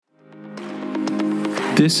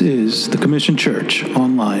This is the Commission Church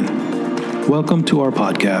Online. Welcome to our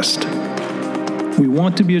podcast. We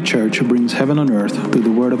want to be a church who brings heaven on earth through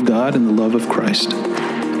the Word of God and the love of Christ.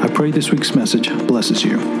 I pray this week's message blesses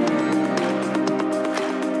you.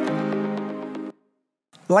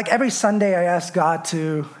 Like every Sunday, I ask God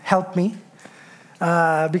to help me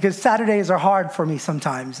because Saturdays are hard for me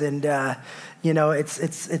sometimes. And,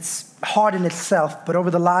 it's hard in itself. But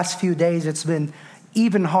over the last few days, it's been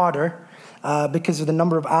even harder because of the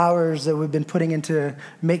number of hours that we've been putting into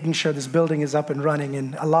making sure this building is up and running.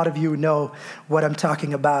 And a lot of you know what I'm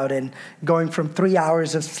talking about. And going from 3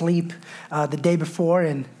 hours of sleep the day before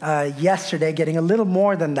and yesterday getting a little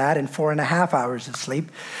more than that and 4.5 hours of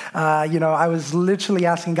sleep. I was literally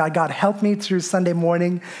asking God, help me through Sunday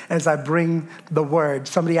morning as I bring the word.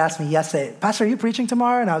 Somebody asked me yesterday, Pastor, are you preaching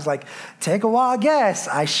tomorrow? And I was like, take a wild guess.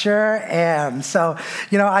 I sure am. So,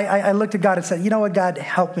 I looked at God and said, you know what, God,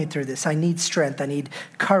 help me through this. I need strength. I need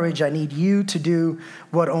courage. I need you to do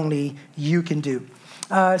what only you can do.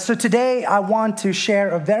 So today I want to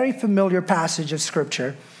share a very familiar passage of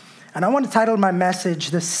Scripture. And I want to title my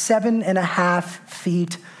message, The 7.5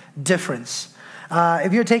 Feet Difference.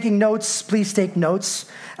 If you're taking notes, please take notes.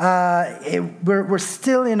 We're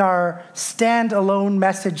still in our standalone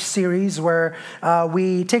message series where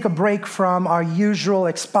we take a break from our usual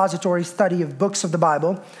expository study of books of the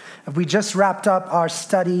Bible. We just wrapped up our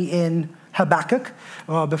study in Habakkuk.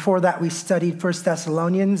 Before that, we studied 1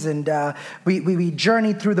 Thessalonians, and we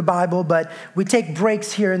journeyed through the Bible, but we take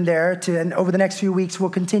breaks here and there, and over the next few weeks,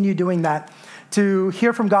 we'll continue doing that to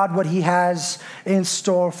hear from God what He has in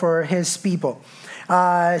store for His people.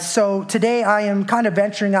 So today, I am kind of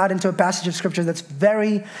venturing out into a passage of Scripture that's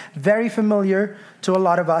very, very familiar to a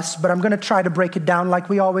lot of us, but I'm going to try to break it down like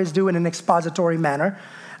we always do in an expository manner.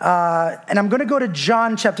 And I'm going to go to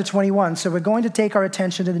John chapter 21. So we're going to take our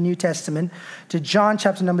attention to the New Testament, to John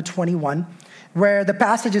chapter number 21, where the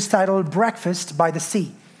passage is titled Breakfast by the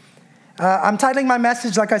Sea. I'm titling my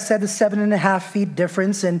message, like I said, The 7.5 Feet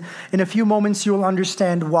Difference, and in a few moments you'll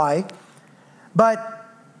understand why. But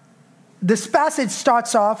this passage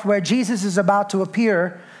starts off where Jesus is about to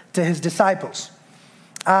appear to His disciples.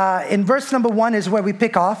 In verse number 1 is where we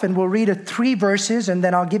pick off, and we'll read 3 verses, and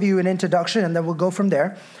then I'll give you an introduction, and then we'll go from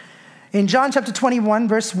there. In John chapter 21,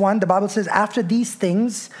 verse 1, the Bible says, after these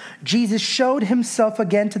things, Jesus showed Himself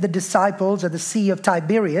again to the disciples at the Sea of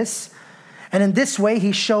Tiberias, and in this way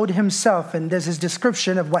He showed Himself, and there's His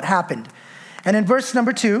description of what happened. And in verse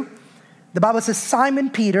number 2, the Bible says,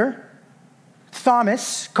 Simon Peter,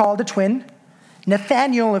 Thomas, called the twin,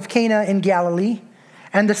 Nathanael of Cana in Galilee,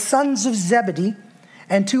 and the sons of Zebedee,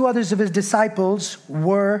 and 2 others of His disciples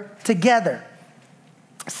were together.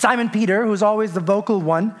 Simon Peter, who's always the vocal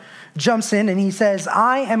one, jumps in and he says,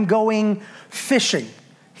 I am going fishing.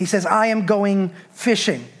 He says, I am going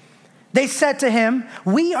fishing. They said to him,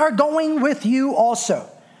 we are going with you also.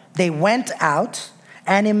 They went out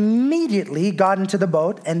and immediately got into the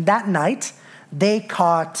boat, and that night they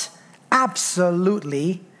caught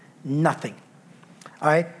absolutely nothing. All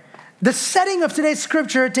right. The setting of today's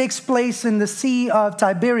scripture takes place in the Sea of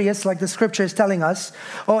Tiberias, like the scripture is telling us.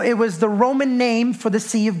 It was the Roman name for the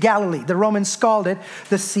Sea of Galilee. The Romans called it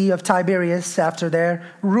the Sea of Tiberias after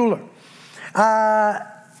their ruler.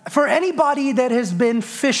 For anybody that has been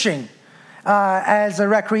fishing as a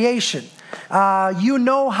recreation, you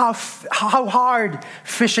know how hard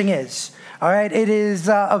fishing is. All right, it is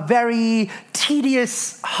a very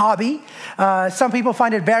tedious hobby. Some people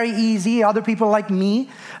find it very easy. Other people, like me,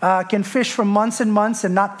 can fish for months and months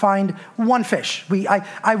and not find one fish.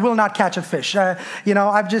 I will not catch a fish.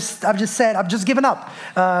 I've just given up.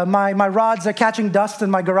 My rods are catching dust in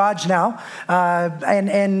my garage now,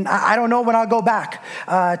 and I don't know when I'll go back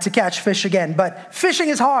to catch fish again. But fishing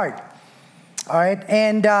is hard. All right,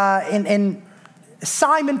 and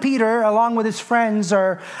Simon Peter, along with his friends,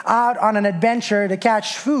 are out on an adventure to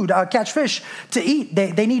catch fish to eat.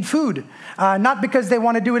 They need food, not because they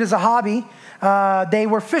want to do it as a hobby. They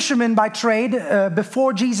were fishermen by trade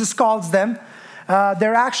before Jesus calls them.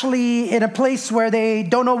 They're actually in a place where they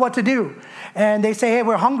don't know what to do. And they say, hey,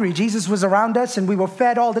 we're hungry. Jesus was around us and we were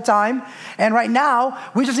fed all the time. And right now,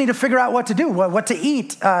 we just need to figure out what to do, what to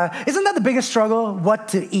eat. Isn't that the biggest struggle? What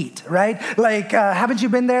to eat, right? Like, haven't you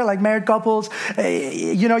been there? Like married couples,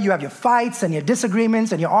 you have your fights and your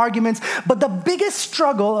disagreements and your arguments. But the biggest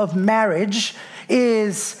struggle of marriage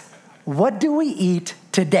is, what do we eat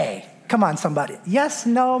today? Come on, somebody. Yes,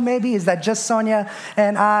 no, maybe. Is that just Sonia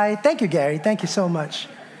and I? Thank you, Gary. Thank you so much.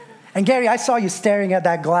 And Gary, I saw you staring at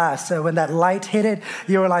that glass. When that light hit it,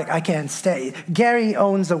 you were like, I can't stay. Gary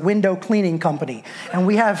owns a window cleaning company. And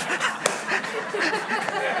we have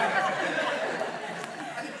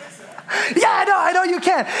Yeah, I know you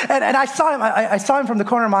can. And I saw him. I saw him from the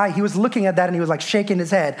corner of my eye. He was looking at that and he was like shaking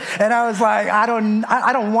his head. And I was like, I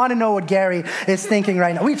don't want to know what Gary is thinking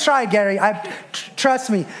right now. We tried, Gary. Trust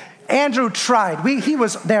me. Andrew tried. He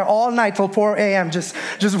was there all night till 4 a.m. Just.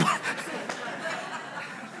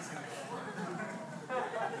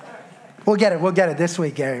 We'll get it this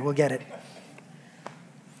week, Gary. We'll get it.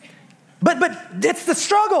 But it's the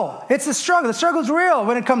struggle. It's the struggle. The struggle's real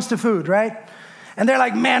when it comes to food, right? And they're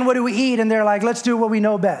like, man, what do we eat? And they're like, let's do what we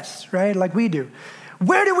know best, right? Like we do.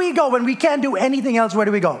 Where do we go when we can't do anything else? Where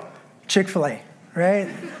do we go? Chick-fil-A, right?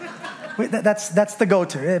 That's the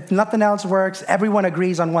go-to. If nothing else works, everyone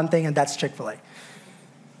agrees on one thing, and that's Chick-fil-A.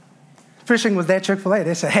 Fishing was their Chick-fil-A.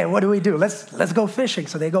 They said, hey, what do we do? Let's go fishing.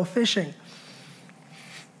 So they go fishing.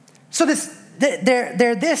 So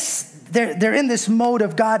they're in this mode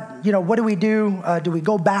of, God, what do we do? Do we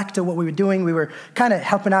go back to what we were doing? We were kind of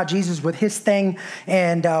helping out Jesus with his thing,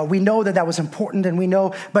 and we know that was important, and we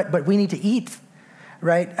know, but we need to eat,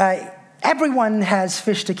 right? Everyone has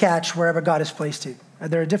fish to catch wherever God has placed you.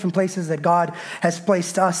 There are different places that God has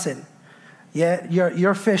placed us in. Yeah,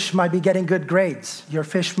 your fish might be getting good grades. Your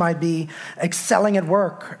fish might be excelling at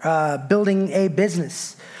work, building a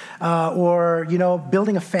business, or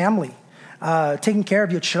building a family. Taking care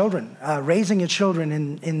of your children, raising your children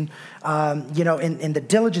in the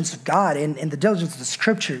diligence of God, in the diligence of the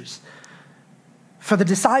scriptures. For the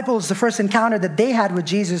disciples, the first encounter that they had with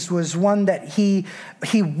Jesus was one that he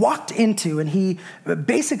walked into, and he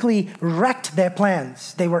basically wrecked their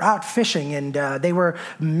plans. They were out fishing, and they were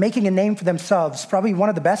making a name for themselves, probably one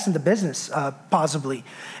of the best in the business, possibly.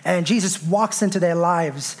 And Jesus walks into their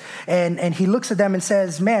lives, and he looks at them and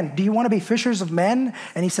says, man, do you want to be fishers of men?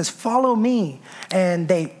 And he says, follow me. And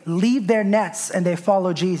they leave their nets, and they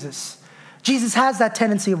follow Jesus. Jesus has that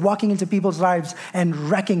tendency of walking into people's lives and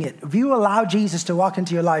wrecking it. If you allow Jesus to walk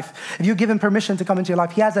into your life, if you give him permission to come into your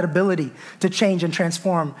life, he has that ability to change and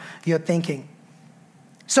transform your thinking.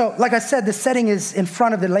 So, like I said, the setting is in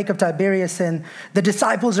front of the Lake of Tiberias, and the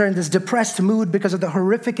disciples are in this depressed mood because of the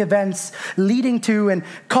horrific events leading to and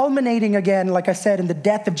culminating again, like I said, in the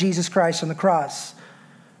death of Jesus Christ on the cross.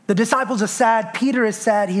 The disciples are sad. Peter is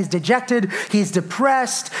sad. He's dejected. He's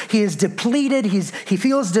depressed. He is depleted. He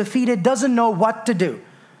feels defeated, doesn't know what to do,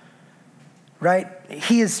 right?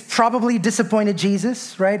 He is probably disappointed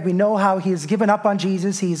Jesus, right? We know how he has given up on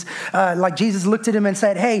Jesus. He's like Jesus looked at him and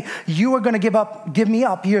said, hey, you are going to give me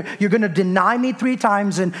up. You're going to deny me 3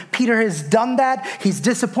 times. And Peter has done that. He's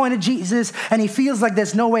disappointed Jesus, and he feels like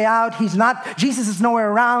there's no way out. Jesus is nowhere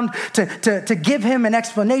around to give him an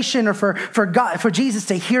explanation or for Jesus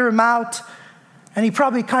to hear him out. And he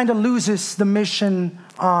probably kind of loses the mission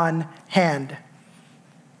on hand.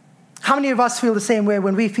 How many of us feel the same way?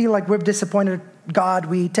 When we feel like we're disappointed God,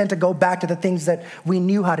 we tend to go back to the things that we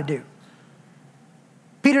knew how to do.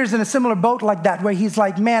 Peter's in a similar boat like that, where he's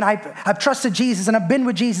like, man, I've trusted Jesus, and I've been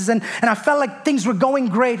with Jesus, and I felt like things were going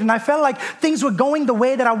great, and I felt like things were going the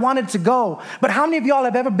way that I wanted to go. But how many of y'all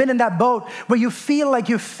have ever been in that boat where you feel like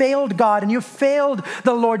you failed God, and you failed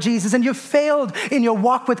the Lord Jesus, and you failed in your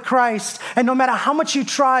walk with Christ, and no matter how much you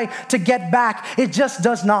try to get back, it just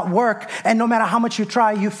does not work, and no matter how much you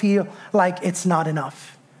try, you feel like it's not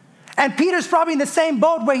enough. And Peter's probably in the same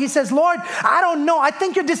boat where he says, Lord, I don't know. I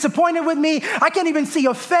think you're disappointed with me. I can't even see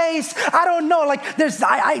your face. I don't know. Like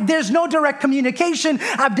there's no direct communication.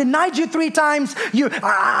 I've denied you 3 times.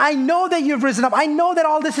 I know that you've risen up. I know that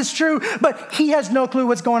all this is true, but he has no clue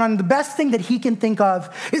what's going on. The best thing that he can think of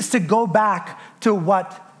is to go back to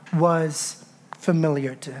what was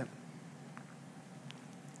familiar to him.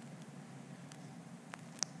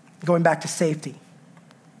 Going back to safety.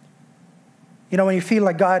 When you feel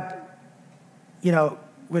like God,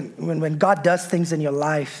 when God does things in your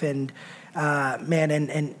life, and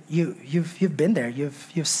and you've been there,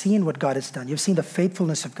 you've seen what God has done. You've seen the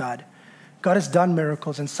faithfulness of God. God has done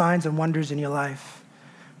miracles and signs and wonders in your life.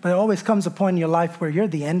 But there always comes a point in your life where you're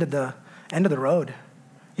at the end of the road.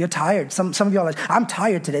 You're tired. Some of you are like, I'm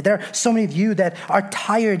tired today. There are so many of you that are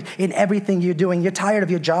tired in everything you're doing. You're tired of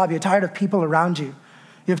your job. You're tired of people around you.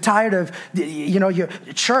 You're tired of, your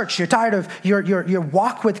church. You're tired of your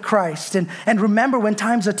walk with Christ. And remember, when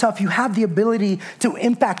times are tough, you have the ability to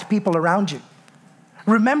impact people around you.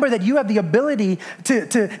 Remember that you have the ability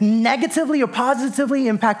to negatively or positively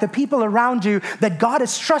impact the people around you that God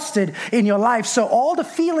has trusted in your life. So all the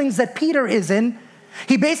feelings that Peter is in,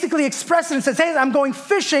 he basically expresses and says, hey, I'm going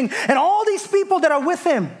fishing, and all these people that are with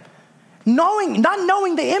him. Not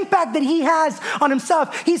knowing the impact that he has on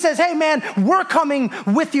himself. He says, hey man, we're coming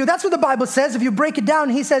with you. That's what the Bible says. If you break it down,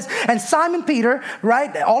 he says, and Simon Peter,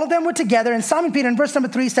 right? All of them were together. And Simon Peter in verse number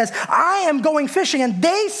 3 says, I am going fishing. And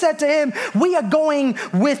they said to him, we are going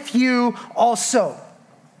with you also.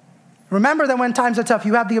 Remember that when times are tough,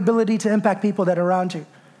 you have the ability to impact people that are around you.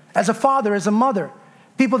 As a father, as a mother,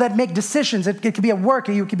 people that make decisions. It could be a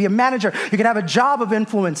worker, you could be a manager, you could have a job of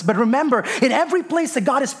influence. But remember, in every place that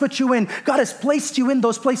God has put you in, God has placed you in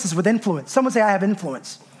those places with influence. Someone say, I have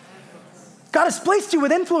influence. God has placed you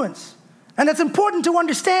with influence. And that's important to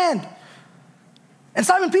understand. And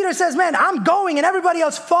Simon Peter says, man, I'm going, and everybody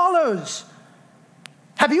else follows.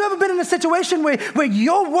 Have you ever been in a situation where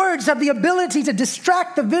your words have the ability to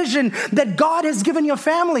distract the vision that God has given your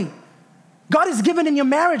family? God has given in your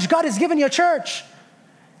marriage. God has given your church.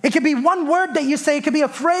 It could be one word that you say. It could be a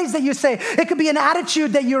phrase that you say. It could be an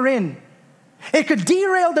attitude that you're in. It could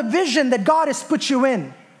derail the vision that God has put you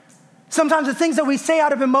in. Sometimes the things that we say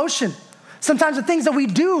out of emotion. Sometimes the things that we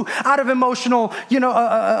do out of emotional,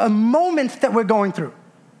 a moment that we're going through.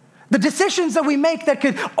 The decisions that we make that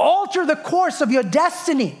could alter the course of your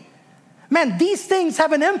destiny. Man, these things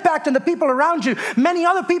have an impact on the people around you. Many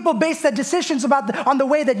other people base their decisions on the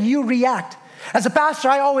way that you react. As a pastor,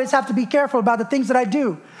 I always have to be careful about the things that I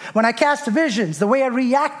do. When I cast visions, the way I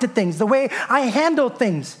react to things, the way I handle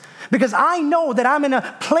things. Because I know that I'm in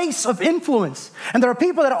a place of influence. And there are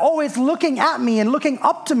people that are always looking at me and looking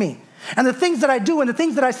up to me. And the things that I do and the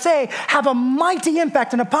things that I say have a mighty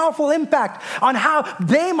impact and a powerful impact on how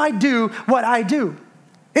they might do what I do.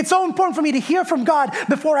 It's so important for me to hear from God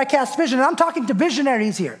before I cast vision. And I'm talking to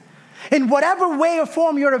visionaries here. In whatever way or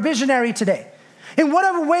form you're a visionary today. In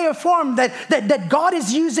whatever way or form that God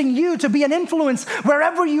is using you to be an influence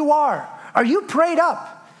wherever you are. Are you prayed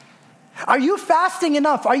up? Are you fasting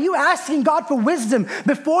enough? Are you asking God for wisdom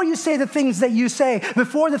before you say the things that you say,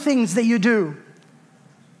 before the things that you do?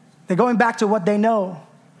 They're going back to what they know.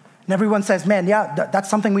 And everyone says, man, yeah, that's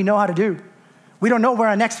something we know how to do. We don't know where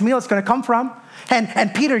our next meal is going to come from.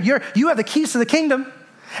 And Peter, you have the keys to the kingdom.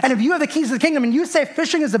 And if you have the keys to the kingdom and you say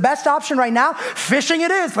fishing is the best option right now, fishing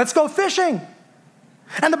it is. Let's go fishing.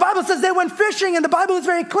 And the Bible says they went fishing, and the Bible is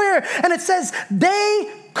very clear. And it says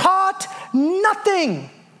they caught nothing.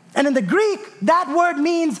 And in the Greek, that word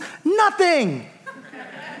means nothing.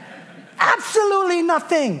 Absolutely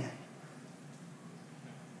nothing.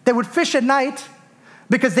 They would fish at night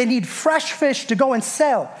because they need fresh fish to go and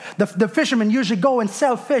sell. The fishermen usually go and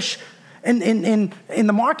sell fish in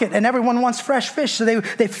the market, and everyone wants fresh fish. So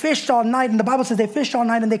they fished all night, and the Bible says they fished all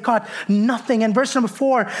night and they caught nothing. And verse number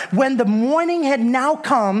 4, when the morning had now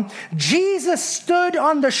come, Jesus stood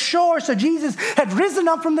on the shore. So Jesus had risen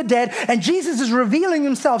up from the dead, and Jesus is revealing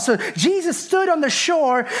himself. So Jesus stood on the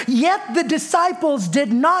shore, yet the disciples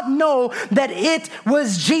did not know that it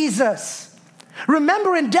was Jesus.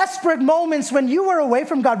 Remember in desperate moments when you were away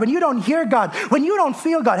from God, when you don't hear God, when you don't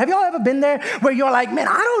feel God. Have y'all ever been there where you're like, man,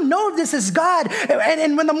 I don't know if this is God.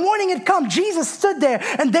 And when the morning had come, Jesus stood there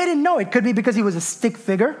and they didn't know. It could be because he was a stick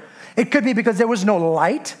figure. It could be because there was no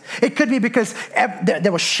light. It could be because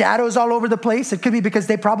there were shadows all over the place. It could be because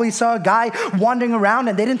they probably saw a guy wandering around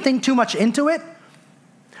and they didn't think too much into it.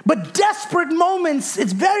 But desperate moments,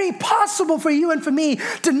 it's very possible for you and for me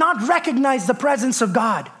to not recognize the presence of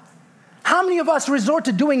God. How many of us resort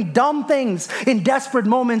to doing dumb things in desperate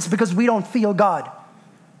moments because we don't feel God?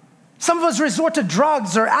 Some of us resort to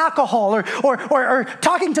drugs or alcohol or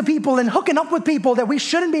talking to people and hooking up with people that we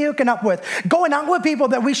shouldn't be hooking up with, going out with people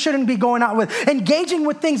that we shouldn't be going out with, engaging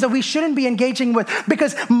with things that we shouldn't be engaging with,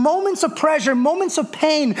 because moments of pleasure, moments of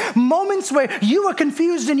pain, moments where you are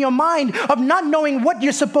confused in your mind of not knowing what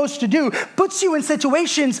you're supposed to do puts you in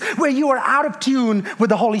situations where you are out of tune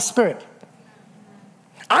with the Holy Spirit.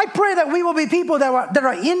 I pray that we will be people that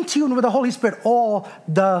are in tune with the Holy Spirit all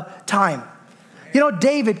the time. You know,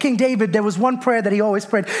 King David, there was one prayer that he always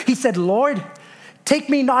prayed. He said, Lord, take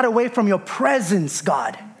me not away from your presence,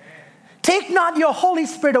 God. Take not your Holy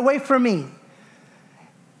Spirit away from me.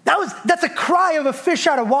 That's a cry of a fish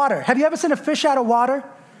out of water. Have you ever seen a fish out of water?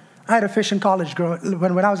 I had a fish in college.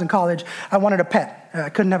 When I was in college, I wanted a pet. I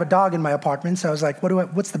couldn't have a dog in my apartment, so I was like,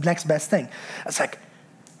 what's the next best thing? I was like,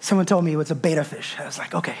 someone told me it was a betta fish. I was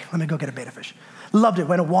like, okay, let me go get a betta fish. Loved it.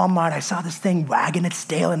 Went to Walmart. I saw this thing wagging its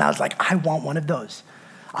tail, and I was like, I want one of those.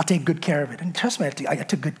 I'll take good care of it. And trust me, I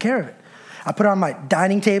took good care of it. I put it on my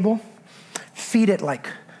dining table, feed it like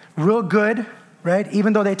real good, right?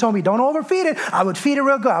 Even though they told me don't overfeed it, I would feed it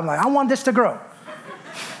real good. I'm like, I want this to grow.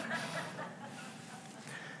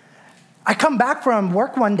 I come back from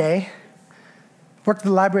work one day, worked at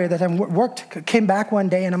the library at that time, came back one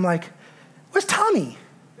day, and I'm like, where's Tommy?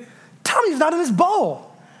 Tommy's not in this bowl.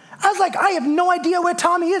 I was like, I have no idea where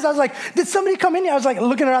Tommy is. I was like, did somebody come in here? I was like,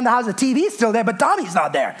 looking around the house, the TV's still there, but Tommy's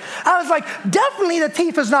not there. I was like, definitely the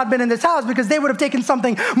thief has not been in this house because they would have taken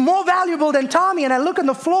something more valuable than Tommy. And I look on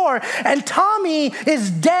the floor, and Tommy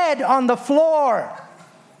is dead on the floor.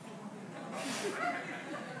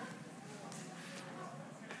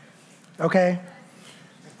 Okay?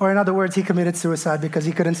 Or in other words, he committed suicide because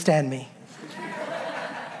he couldn't stand me.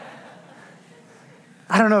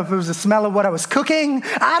 I don't know if it was the smell of what I was cooking.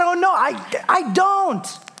 I don't know. I don't.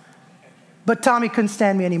 But Tommy couldn't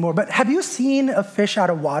stand me anymore. But have you seen a fish out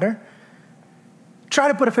of water? Try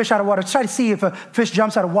to put a fish out of water. Try to see if a fish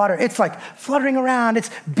jumps out of water. It's like fluttering around.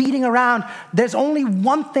 It's beating around. There's only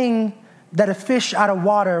one thing that a fish out of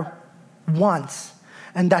water wants,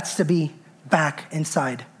 and that's to be back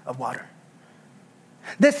inside of water.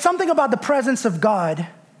 There's something about the presence of God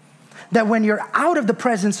that when you're out of the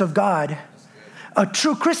presence of God, a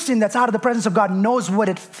true Christian that's out of the presence of God knows what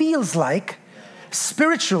it feels like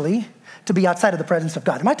spiritually to be outside of the presence of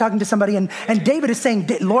God. Am I talking to somebody? And David is saying,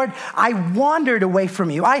 Lord, I wandered away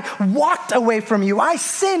from you. I walked away from you. I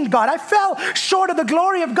sinned, God. I fell short of the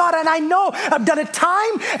glory of God. And I know I've done it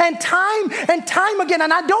time and time and time again.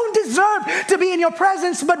 And I don't deserve to be in your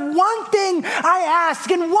presence. But one thing I ask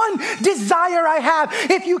and one desire I have,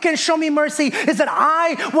 if you can show me mercy, is that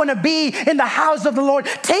I want to be in the house of the Lord.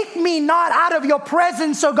 Take me not out of your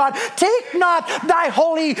presence, oh God. Take not thy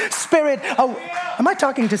Holy Spirit away. Am I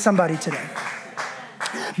talking to somebody today?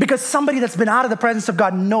 Because somebody that's been out of the presence of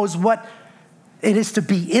God knows what it is to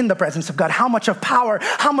be in the presence of God. How much of power,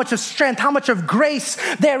 how much of strength, how much of grace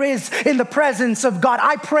there is in the presence of God.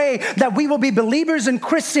 I pray that we will be believers and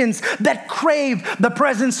Christians that crave the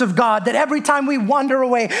presence of God. That every time we wander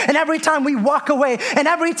away and every time we walk away and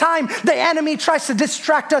every time the enemy tries to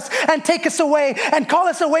distract us and take us away and call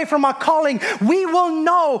us away from our calling, we will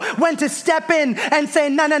know when to step in and say,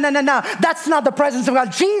 no. That's not the presence of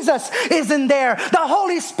God. Jesus isn't there. The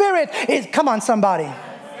Holy Spirit is, come on somebody.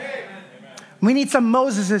 We need some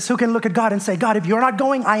Moseses who can look at God and say, God, if you're not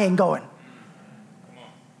going, I ain't going.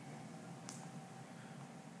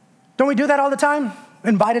 Don't we do that all the time?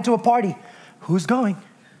 Invited to a party. Who's going?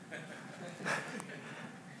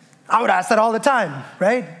 I would ask that all the time,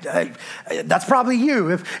 right? That's probably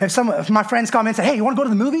you. If my friends come and say, hey, you want to go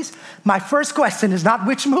to the movies? My first question is not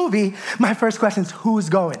which movie. My first question is who's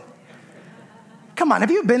going? Come on,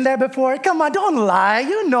 have you been there before? Come on, don't lie.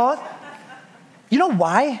 You know. You know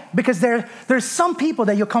why? Because there's some people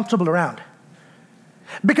that you're comfortable around.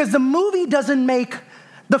 Because the movie doesn't make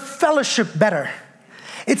the fellowship better.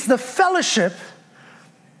 It's the fellowship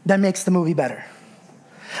that makes the movie better.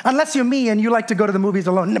 Unless you're me and you like to go to the movies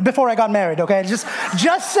alone. Before I got married, okay? Just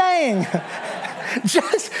saying.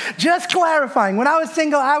 Just clarifying. When I was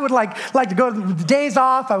single, I would like to go to the days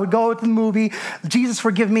off. I would go to the movie. Jesus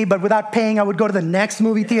forgive me, but without paying, I would go to the next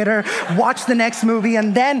movie theater, watch the next movie,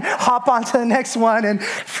 and then hop on to the next one and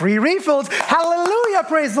free refills. Hallelujah,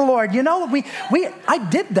 praise the Lord. You know, I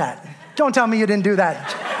did that. Don't tell me you didn't do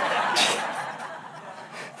that.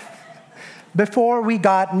 Before we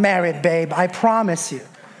got married, babe, I promise you.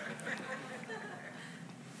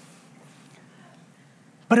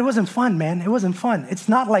 But it wasn't fun, man. It wasn't fun. It's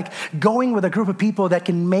not like going with a group of people that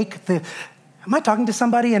can make the... Am I talking to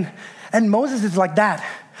somebody? And Moses is like that.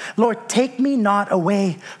 Lord, take me not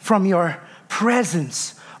away from your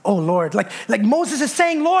presence, oh Lord. Like Moses is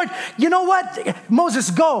saying, Lord, you know what? Moses,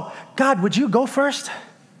 go. God, would you go first?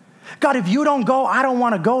 God, if you don't go, I don't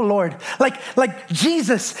want to go, Lord. Like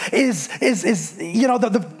Jesus is you know,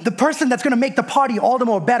 the person that's going to make the party all the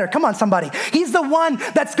more better. Come on, somebody. He's the one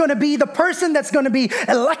that's going to be the person that's going to be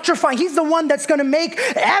electrifying. He's the one that's going to make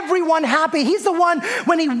everyone happy. He's the one,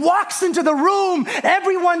 when he walks into the room,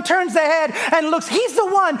 everyone turns their head and looks. He's the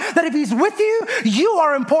one that if he's with you, you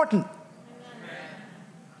are important.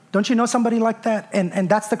 Don't you know somebody like that? And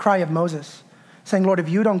that's the cry of Moses, saying, Lord, if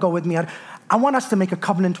you don't go with me, I want us to make a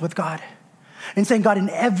covenant with God and saying, God, in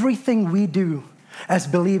everything we do as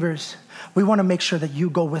believers, we want to make sure that you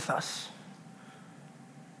go with us.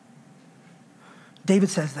 David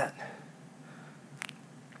says that.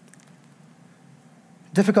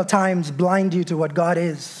 Difficult times blind you to what God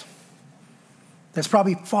is. There's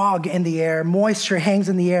probably fog in the air, moisture hangs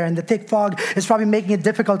in the air, and the thick fog is probably making it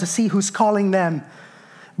difficult to see who's calling them.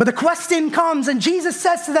 But the question comes, and Jesus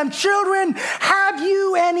says to them, children, have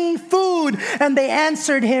you any food? And they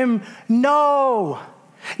answered him, no.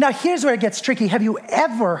 Now, here's where it gets tricky. Have you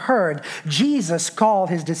ever heard Jesus call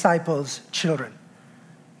his disciples children?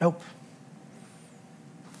 Nope.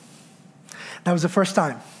 That was the first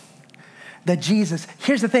time that Jesus,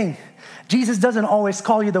 here's the thing, Jesus doesn't always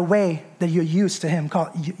call you the way that you're used to him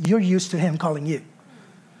calling you.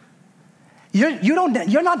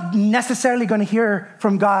 You're not necessarily going to hear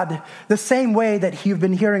from God the same way that you've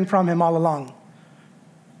been hearing from him all along.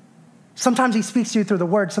 Sometimes he speaks to you through the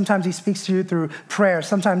word. Sometimes he speaks to you through prayer.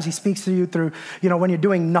 Sometimes he speaks to you through, when you're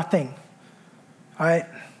doing nothing. All right?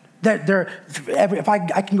 If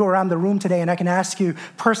I can go around the room today and I can ask you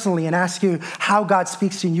personally and ask you how God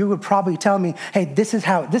speaks to you, you would probably tell me, hey, this is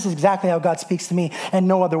exactly how God speaks to me and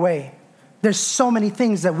no other way. There's so many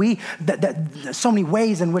things so many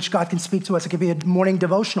ways in which God can speak to us. It could be a morning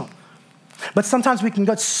devotional. But sometimes we can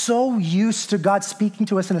get so used to God speaking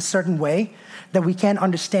to us in a certain way that we can't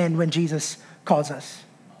understand when Jesus calls us.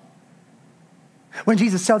 When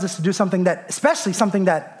Jesus tells us to do something especially something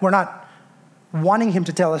that we're not wanting him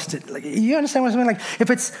to tell us to, you understand what I'm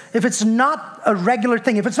saying? If it's not a regular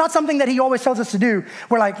thing, if it's not something that he always tells us to do,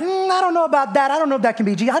 we're like, I don't know about that. I don't know if that can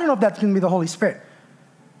be Jesus. I don't know if that's going to be the Holy Spirit.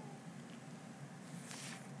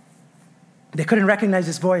 They couldn't recognize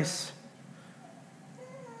his voice.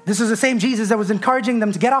 This is the same Jesus that was encouraging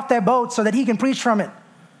them to get off their boat so that he can preach from it.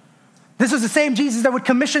 This is the same Jesus that would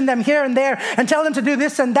commission them here and there and tell them to do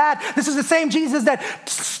this and that. This is the same Jesus that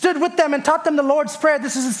stood with them and taught them the Lord's Prayer.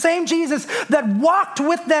 This is the same Jesus that walked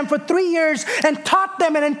with them for 3 years and taught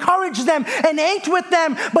them and encouraged them and ate with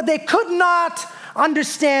them, but they could not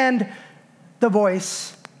understand the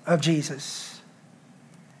voice of Jesus.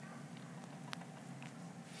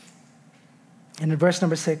 And in verse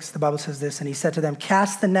number 6, the Bible says this, and he said to them,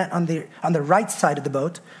 cast the net on the right side of the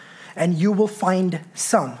boat, and you will find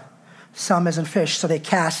some as in fish. So they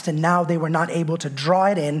cast, and now they were not able to draw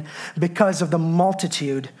it in because of the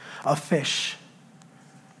multitude of fish.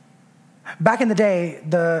 Back in the day,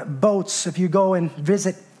 the boats, if you go and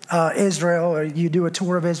visit Israel, or you do a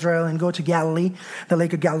tour of Israel and go to Galilee, the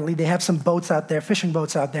Lake of Galilee, they have some boats out there, fishing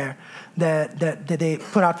boats out there, that they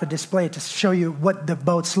put out for display to show you what the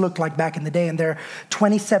boats looked like back in the day. And they're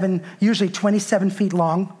usually 27 feet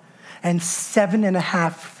long and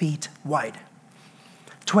 7.5 feet wide.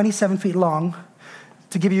 27 feet long.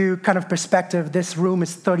 To give you kind of perspective, this room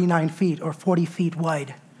is 39 feet or 40 feet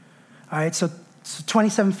wide. All right, so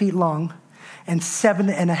 27 feet long and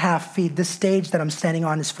 7.5 feet. This stage that I'm standing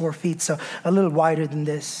on is 4 feet, so a little wider than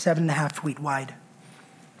this, 7.5 feet wide.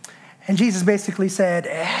 And Jesus basically said,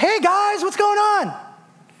 hey guys, what's going on?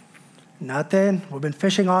 Nothing. We've been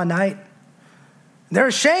fishing all night. They're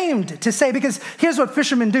ashamed to say, because here's what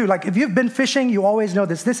fishermen do. Like, if you've been fishing, you always know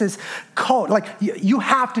this. This is code. Like, you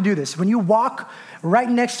have to do this. When you walk right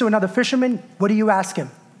next to another fisherman, what do you ask him?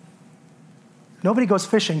 Nobody goes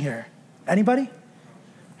fishing here. Anybody?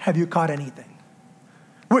 Have you caught anything?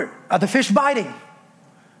 Are the fish biting?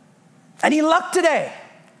 Any luck today?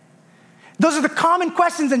 Those are the common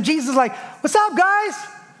questions. And Jesus is like, what's up, guys?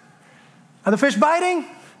 Are the fish biting?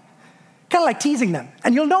 Kind of like teasing them.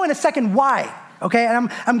 And you'll know in a second why. Okay, and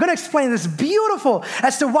I'm going to explain this beautiful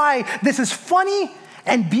as to why this is funny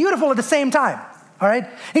and beautiful at the same time. All right?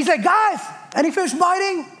 He's like, guys, any fish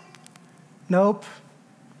biting? Nope,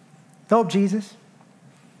 Jesus.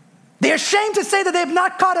 They're ashamed to say that they've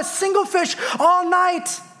not caught a single fish all night,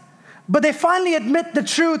 but they finally admit the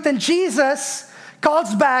truth, and Jesus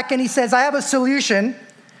calls back and he says, I have a solution.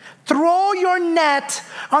 Throw your net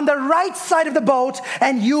on the right side of the boat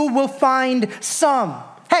and you will find some.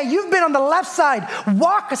 Hey, you've been on the left side.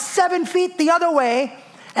 Walk 7 feet the other way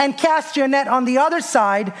and cast your net on the other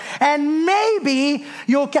side, and maybe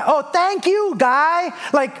you'll thank you, guy.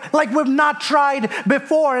 Like we've not tried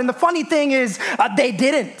before. And the funny thing is, they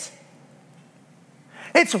didn't.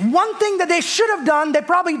 It's one thing that they should have done. They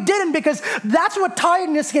probably didn't, because that's what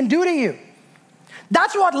tiredness can do to you.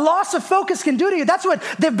 That's what loss of focus can do to you. That's what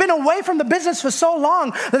they've been away from the business for so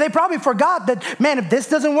long that they probably forgot that, man, if this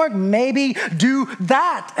doesn't work, maybe do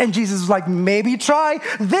that. And Jesus was like, maybe try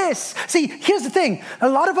this. See, here's the thing. A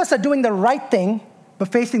lot of us are doing the right thing, but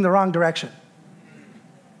facing the wrong direction.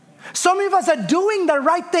 So many of us are doing the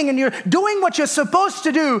right thing and you're doing what you're supposed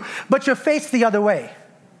to do, but you're faced the other way.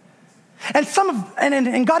 And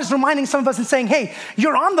and God is reminding some of us and saying, hey,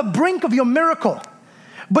 you're on the brink of your miracle.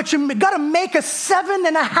 But you got to make a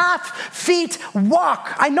 7.5 feet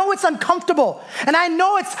walk. I know it's uncomfortable, and I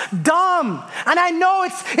know it's dumb, and I know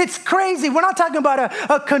it's crazy. We're not talking about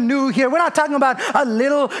a canoe here. We're not talking about a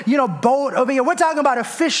little, boat over here. We're talking about a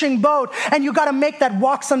fishing boat, and you got to make that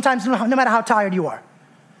walk sometimes, no matter how tired you are,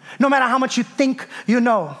 no matter how much you think you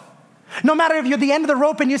know. No matter if you're at the end of the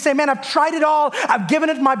rope and you say, man, I've tried it all. I've given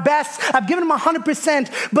it my best. I've given it my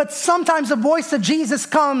 100%. But sometimes the voice of Jesus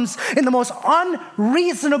comes in the most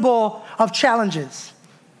unreasonable of challenges.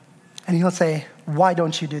 And he'll say, why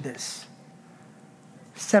don't you do this?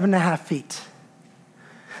 7.5 feet.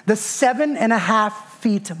 The 7.5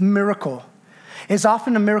 feet miracle is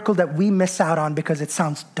often a miracle that we miss out on because it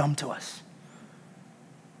sounds dumb to us.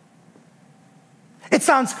 It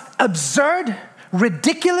sounds absurd,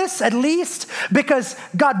 ridiculous at least, because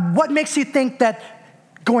God, what makes you think that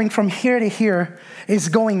going from here to here is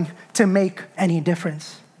going to make any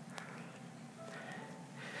difference?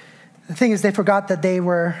 The thing is, they forgot that they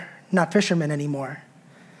were not fishermen anymore.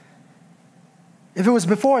 If it was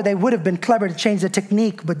before, they would have been clever to change the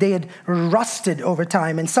technique, but they had rusted over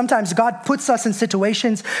time. And sometimes God puts us in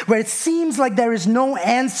situations where it seems like there is no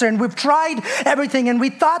answer, and we've tried everything, and we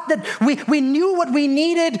thought that we knew what we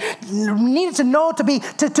needed to know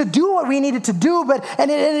to do what we needed to do,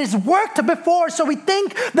 and it has worked before, so we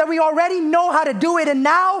think that we already know how to do it, and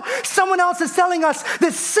now someone else is telling us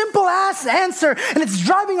this simple ass answer, and it's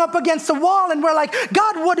driving up against the wall, and we're like,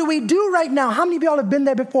 God, what do we do right now? How many of y'all have been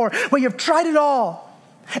there before where you've tried it all?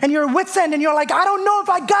 And you're at wit's end and you're like, I don't know if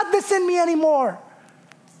I got this in me anymore.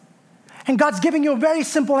 And God's giving you a very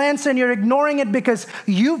simple answer and you're ignoring it because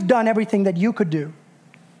you've done everything that you could do.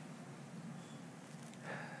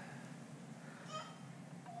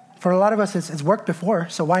 For a lot of us, it's worked before,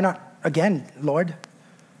 so why not again, Lord?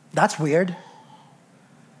 That's weird.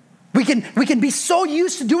 We can be so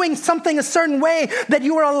used to doing something a certain way that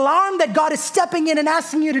you are alarmed that God is stepping in and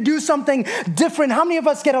asking you to do something different. How many of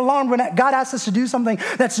us get alarmed when God asks us to do something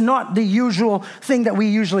that's not the usual thing that we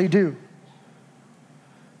usually do?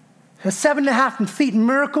 A 7.5 feet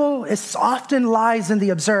miracle often lies in the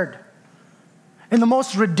absurd, in the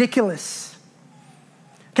most ridiculous.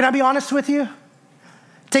 Can I be honest with you?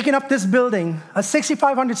 Taking up this building, a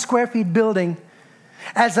 6,500 square feet building,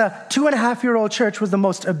 as a 2.5-year-old church was the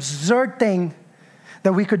most absurd thing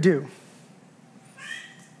that we could do.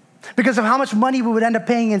 Because of how much money we would end up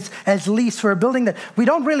paying as lease for a building that we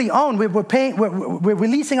don't really own. We're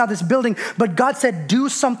leasing out this building, but God said, do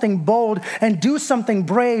something bold and do something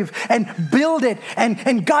brave and build it.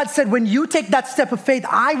 And God said, when you take that step of faith,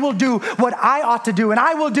 I will do what I ought to do and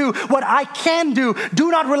I will do what I can do. Do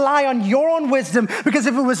not rely on your own wisdom, because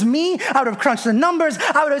if it was me, I would have crunched the numbers.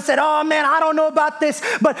 I would have said, oh man, I don't know about this.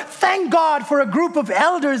 But thank God for a group of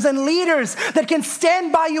elders and leaders that can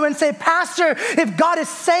stand by you and say, Pastor, if God is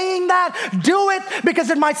saying that, do it,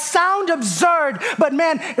 because it might sound absurd, but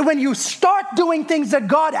man, when you start doing things that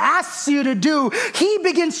God asks you to do, He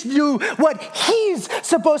begins to do what He's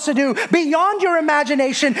supposed to do beyond your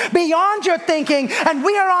imagination, beyond your thinking, and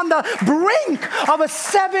we are on the brink of a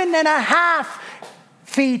 7.5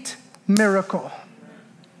 feet miracle.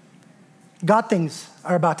 God things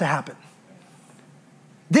are about to happen.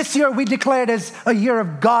 This year we declared as a year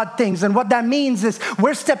of God things. And what that means is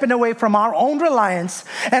we're stepping away from our own reliance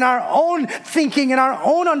and our own thinking and our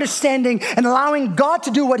own understanding and allowing God to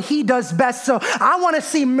do what He does best. So I want to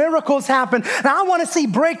see miracles happen. And I want to see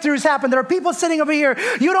breakthroughs happen. There are people sitting over here.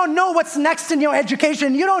 You don't know what's next in your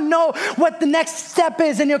education. You don't know what the next step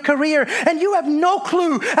is in your career. And you have no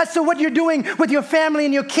clue as to what you're doing with your family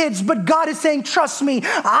and your kids. But God is saying, trust me,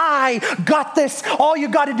 I got this. All you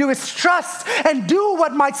got to do is trust and do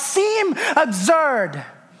what might seem absurd,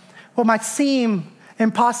 what might seem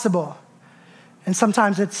impossible. And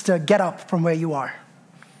sometimes it's to get up from where you are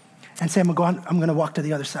and say, I'm going to walk to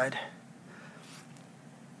the other side.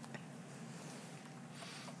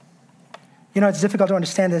 You know, it's difficult to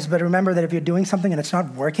understand this, but remember that if you're doing something and it's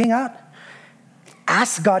not working out,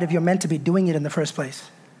 ask God if you're meant to be doing it in the first place.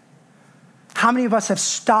 How many of us have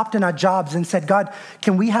stopped in our jobs and said, God,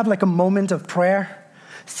 can we have like a moment of prayer?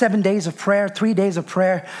 7 days of prayer, 3 days of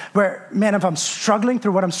prayer, where, man, if I'm struggling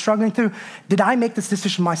through what I'm struggling through, did I make this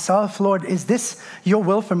decision myself? Lord, is this your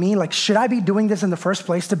will for me? Like, should I be doing this in the first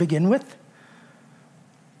place to begin with?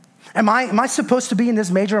 Am I supposed to be in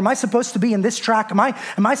this major? Am I supposed to be in this track?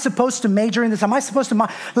 Am I supposed to major in this? Am I supposed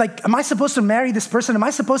to marry this person? Am I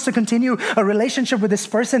supposed to continue a relationship with this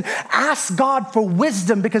person? Ask God for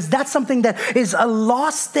wisdom, because that's something that is a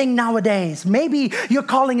lost thing nowadays. Maybe your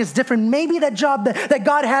calling is different. Maybe that job that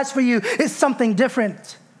God has for you is something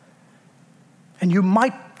different. And you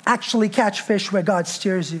might actually catch fish where God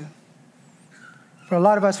steers you. For a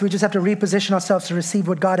lot of us, we just have to reposition ourselves to receive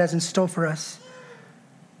what God has in store for us.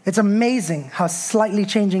 It's amazing how slightly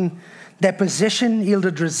changing their position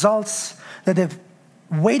yielded results that they've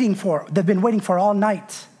been waiting for all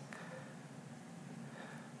night.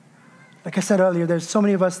 Like I said earlier, there's so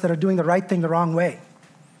many of us that are doing the right thing the wrong way.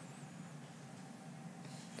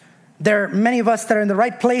 There are many of us that are in the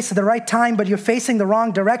right place at the right time, but you're facing the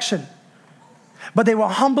wrong direction. But they were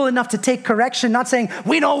humble enough to take correction, not saying,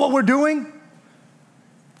 we know what we're doing.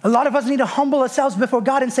 A lot of us need to humble ourselves before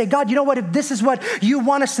God and say, God, you know what? If this is what you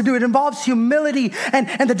want us to do, it involves humility.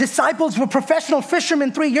 And the disciples were professional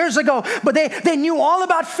fishermen 3 years ago, but they knew all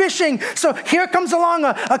about fishing. So here comes along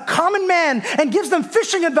a common man and gives them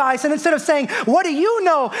fishing advice. And instead of saying, what do you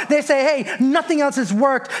know? They say, hey, nothing else has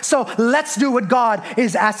worked. So let's do what God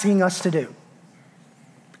is asking us to do.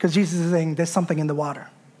 Because Jesus is saying, there's something in the water.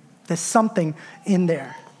 There's something in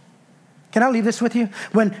there. Can I leave this with you?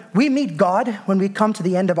 When we meet God, when we come to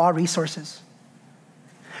the end of our resources,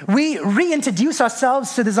 we reintroduce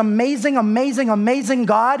ourselves to this amazing, amazing, amazing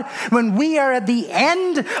God. When we are at the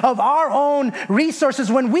end of our own resources,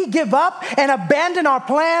 when we give up and abandon our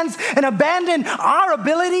plans and abandon our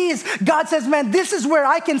abilities, God says, man, this is where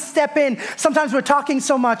I can step in. Sometimes we're talking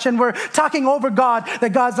so much and we're talking over God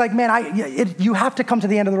that God's like, man, you have to come to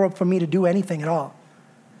the end of the rope for me to do anything at all.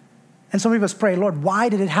 And some of us pray, Lord, why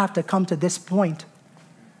did it have to come to this point?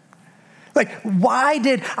 Like, why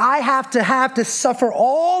did I have to suffer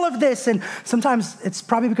all of this? And sometimes it's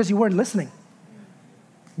probably because you weren't listening.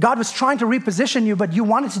 God was trying to reposition you, but you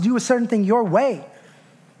wanted to do a certain thing your way.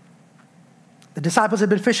 The disciples had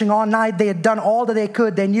been fishing all night. They had done all that they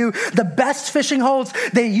could. They knew the best fishing holes.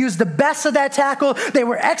 They used the best of that tackle. They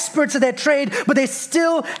were experts at their trade, but they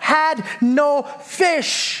still had no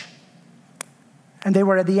fish. And they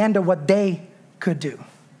were at the end of what they could do.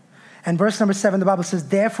 And verse number 7, the Bible says,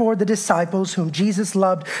 therefore the disciples whom Jesus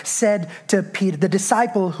loved said to Peter, the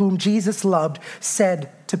disciple whom Jesus loved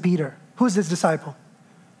said to Peter. Who's this disciple?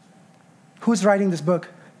 Who's writing this book?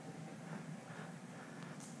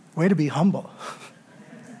 Way to be humble.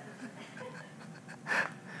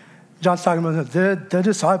 John's talking about the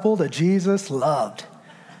disciple that Jesus loved.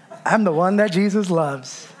 I'm the one that Jesus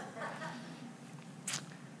loves.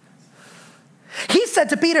 He said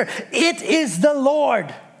to Peter, it is the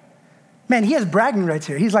Lord. Man, he has bragging rights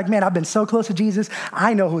here. He's like, man, I've been so close to Jesus.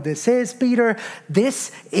 I know who this is, Peter.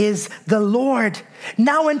 This is the Lord.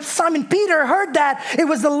 Now when Simon Peter heard that it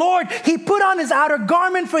was the Lord, he put on his outer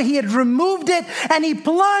garment, for he had removed it, and he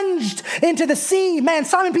plunged into the sea. Man,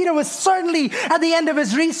 Simon Peter was certainly at the end of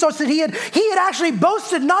his resources. He had actually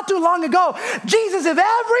boasted not too long ago, Jesus, if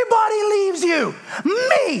everybody leaves you,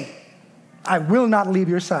 me, I will not leave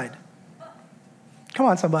your side. Come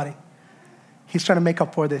on, somebody. He's trying to make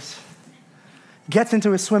up for this. Gets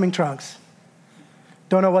into his swimming trunks.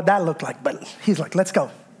 Don't know what that looked like, but he's like, let's go.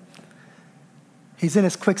 He's in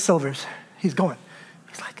his Quicksilvers. He's going.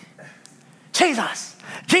 He's like, Jesus,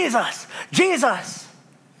 Jesus, Jesus.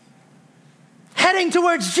 Heading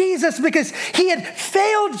towards Jesus because he had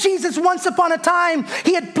failed Jesus once upon a time.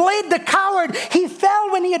 He had played the coward. He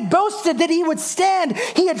fell when he had boasted that he would stand.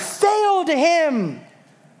 He had failed him.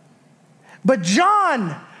 But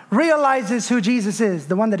John realizes who Jesus is,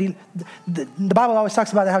 the one that the Bible always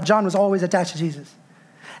talks about how John was always attached to Jesus.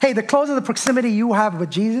 Hey, the closer the proximity you have with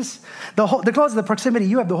Jesus, the closer the proximity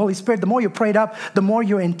you have the Holy Spirit, the more you're prayed up, the more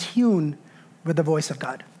you're in tune with the voice of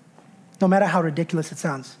God, no matter how ridiculous it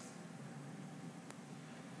sounds.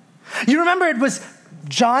 You remember it was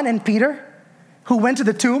John and Peter who went to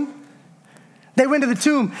the tomb? They went to the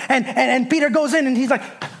tomb and Peter goes in and he's like,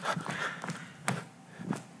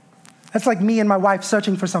 that's like me and my wife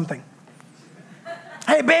searching for something.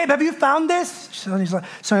 Hey, babe, have you found this? So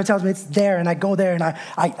he tells me it's there, and I go there, and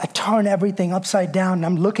I turn everything upside down, and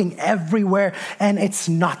I'm looking everywhere, and it's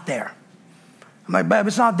not there. I'm like, babe,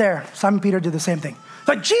 it's not there. Simon Peter did the same thing.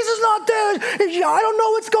 Like, Jesus is not there. I don't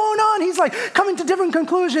know what's going on. He's like coming to different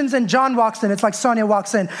conclusions, and John walks in. It's like Sonia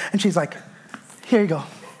walks in, and she's like, here you go.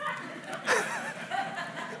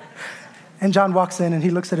 And John walks in, and he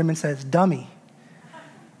looks at him and says, dummy.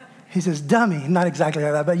 He says, dummy, not exactly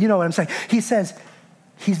like that, but you know what I'm saying. He says,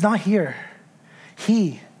 he's not here.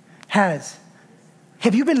 He has.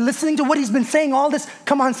 Have you been listening to what he's been saying all this?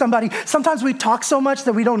 Come on, somebody. Sometimes we talk so much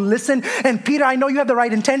that we don't listen. And Peter, I know you have the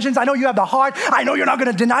right intentions. I know you have the heart. I know you're not going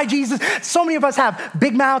to deny Jesus. So many of us have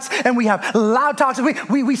big mouths and we have loud talks.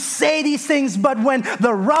 We say these things, but when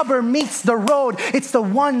the rubber meets the road, it's the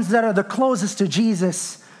ones that are the closest to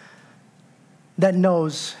Jesus that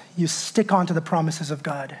knows you stick onto the promises of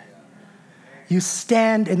God. You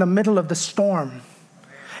stand in the middle of the storm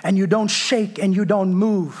and you don't shake and you don't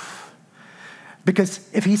move. Because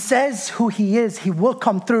if he says who he is, he will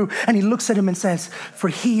come through. And he looks at him and says, for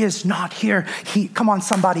he is not here. Come on,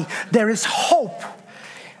 somebody. There is hope.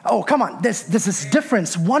 Oh, come on. There's this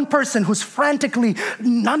difference. One person who's frantically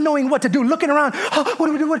not knowing what to do, looking around. Oh, what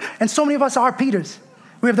do we do? And so many of us are Peters.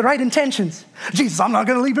 We have the right intentions. Jesus, I'm not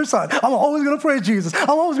going to leave your side. I'm always going to praise Jesus.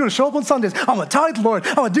 I'm always going to show up on Sundays. I'm going to tithe, Lord.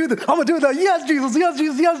 I'm going to do this. I'm going to do that. Yes, Jesus. Yes,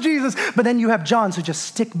 Jesus. Yes, Jesus. But then you have Johns who just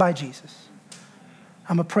stick by Jesus.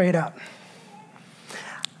 I'm going to pray it out.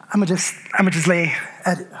 I'm gonna just lay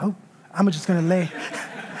at, oh, I'm just gonna lay.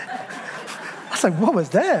 I was like, what was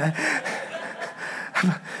that?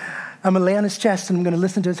 I'm gonna lay on his chest and I'm gonna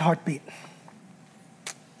listen to his heartbeat.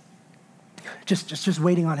 Just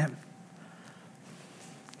waiting on him.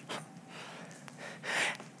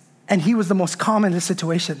 And he was the most calm in this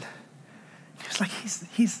situation. He was like,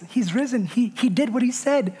 he's risen. He did what he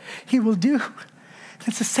said he will do.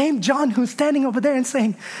 It's the same John who's standing over there and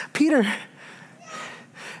saying, Peter,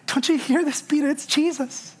 don't you hear this, Peter? It's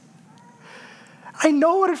Jesus. I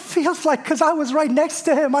know what it feels like because I was right next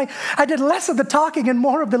to him. I did less of the talking and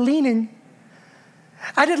more of the leaning.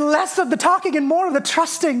 I did less of the talking and more of the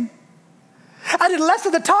trusting. I did less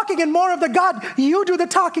of the talking and more of the God, you do the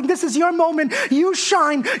talking. This is your moment. You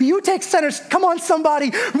shine. You take centers. Come on,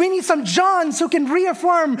 somebody. We need some Johns who can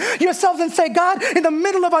reaffirm yourselves and say, God, in the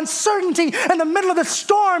middle of uncertainty, in the middle of the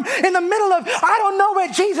storm, in the middle of, I don't know where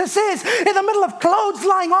Jesus is, in the middle of clothes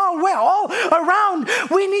lying all around,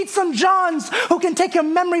 we need some Johns who can take your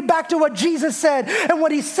memory back to what Jesus said and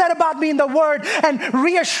what he said about me in the word and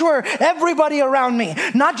reassure everybody around me.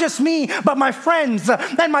 Not just me, but my friends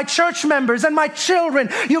and my church members and my children.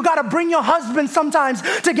 You got to bring your husband sometimes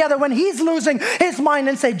together when he's losing his mind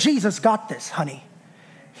and say, Jesus got this, honey.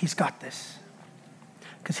 He's got this.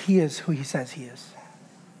 Because he is who he says he is.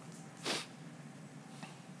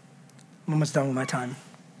 I'm almost done with my time.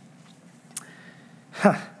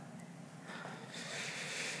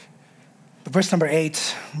 Verse number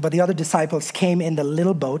 8, but the other disciples came in the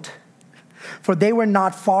little boat, for they were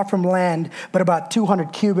not far from land, but about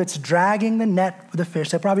 200 cubits, dragging the net with the fish.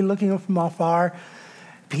 They're probably looking from afar.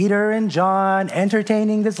 Peter and John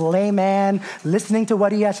entertaining this layman, listening to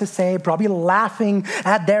what he has to say, probably laughing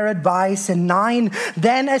at their advice. And 9,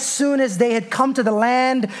 then as soon as they had come to the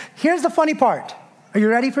land, here's the funny part. Are you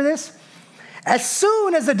ready for this? As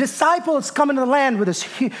soon as the disciples come into the land with this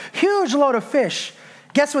huge load of fish,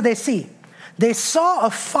 guess what they see? They saw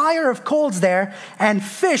a fire of coals there and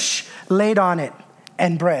fish laid on it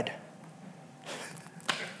and bread.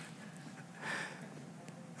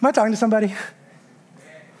 Am I talking to somebody?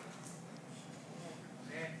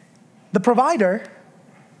 The provider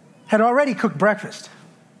had already cooked breakfast.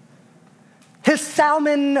 His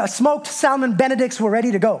smoked salmon Benedicts were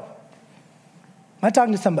ready to go. Am I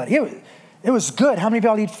talking to somebody? It was good. How many of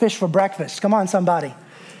y'all eat fish for breakfast? Come on, somebody.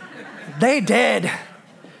 They did.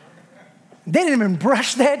 They didn't even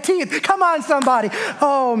brush their teeth. Come on, somebody.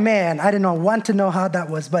 Oh, man. I didn't want to know how that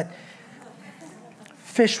was, but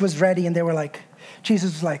fish was ready, and they were like,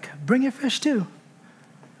 Jesus was like, bring your fish too.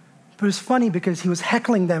 But it was funny because he was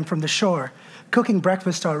heckling them from the shore, cooking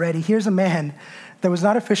breakfast already. Here's a man that was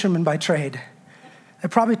not a fisherman by trade. They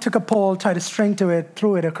probably took a pole, tied a string to it,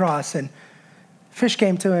 threw it across, and fish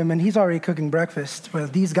came to him, and he's already cooking breakfast. Well,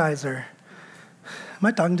 these guys are, am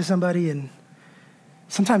I talking to somebody? And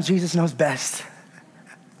sometimes Jesus knows best.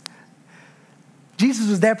 Jesus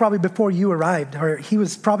was there probably before you arrived, or he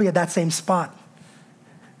was probably at that same spot.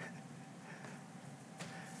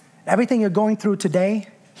 Everything you're going through today,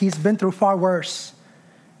 he's been through far worse.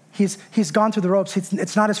 He's gone through the ropes.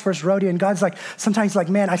 It's not his first rodeo. And God's like, sometimes he's like,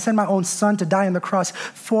 man, I sent my own son to die on the cross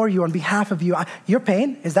for you, on behalf of you. Your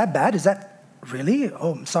pain, is that bad? Is that really?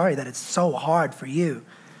 Oh, I'm sorry that it's so hard for you.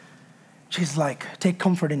 Jesus like, take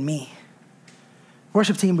comfort in me.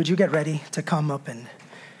 Worship team, would you get ready to come up and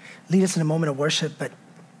lead us in a moment of worship?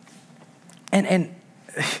 And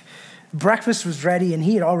breakfast was ready, and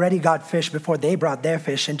he had already got fish before they brought their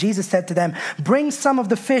fish. And Jesus said to them, bring some of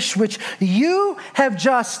the fish which you have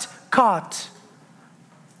just caught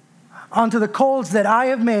onto the coals that I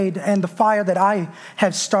have made and the fire that I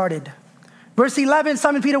have started. Verse 11,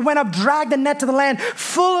 Simon Peter went up, dragged the net to the land,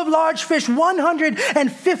 full of large fish,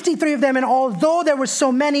 153 of them. And although there were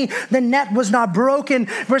so many, the net was not broken.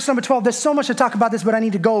 Verse number 12, there's so much to talk about this, but I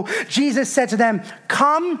need to go. Jesus said to them,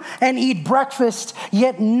 come and eat breakfast.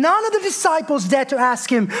 Yet none of the disciples dared to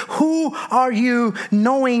ask him, who are you,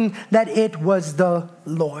 knowing that it was the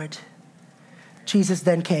Lord. Jesus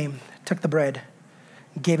then came, took the bread,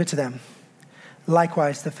 gave it to them.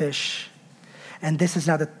 Likewise, the fish. And this is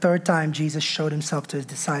now the third time Jesus showed himself to his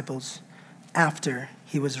disciples after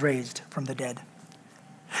he was raised from the dead.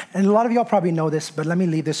 And a lot of y'all probably know this, but let me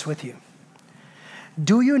leave this with you.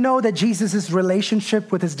 Do you know that Jesus'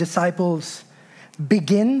 relationship with his disciples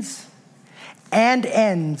begins and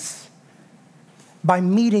ends by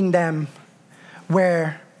meeting them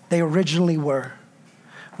where they originally were,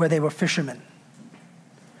 where they were fishermen?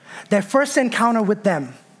 Their first encounter with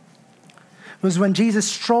them was when Jesus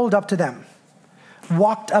strolled up to them,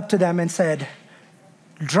 walked up to them and said,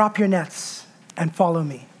 drop your nets and follow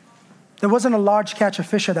me. There wasn't a large catch of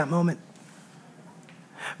fish at that moment.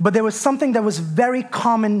 But there was something that was very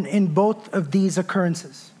common in both of these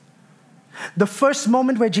occurrences. The first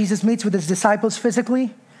moment where Jesus meets with his disciples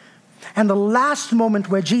physically, and the last moment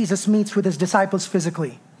where Jesus meets with his disciples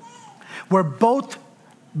physically, were both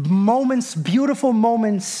moments, beautiful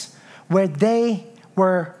moments, where they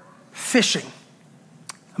were fishing.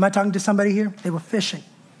 Am I talking to somebody here? They were fishing.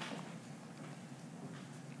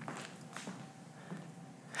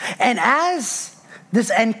 And as this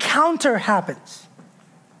encounter happens,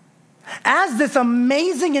 as this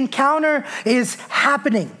amazing encounter is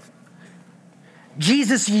happening,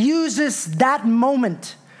 Jesus uses that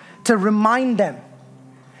moment to remind them,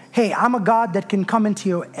 hey, I'm a God that can come into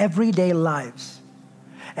your everyday lives,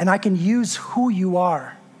 and I can use who you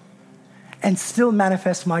are and still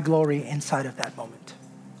manifest my glory inside of that moment.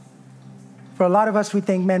 For a lot of us, we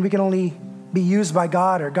think, man, we can only be used by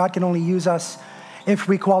God, or God can only use us if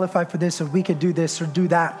we qualify for this, or we could do this or do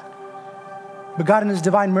that. But God in his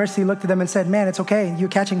divine mercy looked at them and said, man, it's okay, you're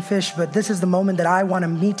catching fish, but this is the moment that I want to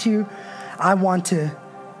meet you. I want to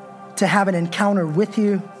have an encounter with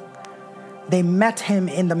you. They met him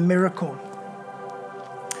in the miracle.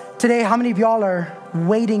 Today, how many of y'all are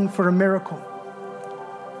waiting for a miracle?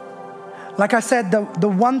 Like I said, the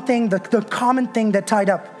one thing, the common thing that tied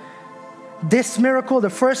up this miracle, the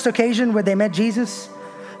first occasion where they met Jesus,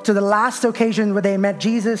 to the last occasion where they met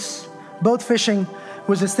Jesus, both fishing,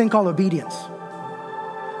 was this thing called obedience.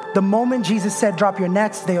 The moment Jesus said, drop your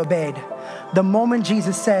nets, they obeyed. The moment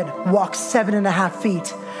Jesus said, walk 7.5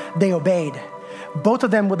 feet, they obeyed. Both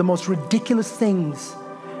of them were the most ridiculous things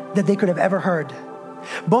that they could have ever heard.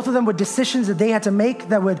 Both of them were decisions that they had to make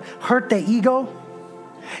that would hurt their ego.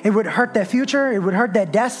 It would hurt their future. It would hurt their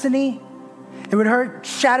destiny. It would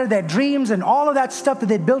shatter their dreams and all of that stuff that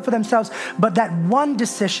they'd built for themselves. But that one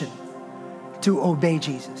decision to obey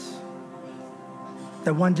Jesus.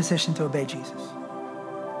 That one decision to obey Jesus.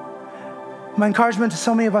 My encouragement to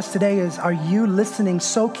so many of us today is, are you listening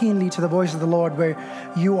so keenly to the voice of the Lord where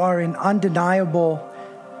you are in an undeniable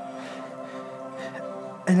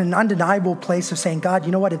place of saying, God,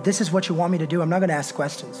 you know what? If this is what you want me to do, I'm not going to ask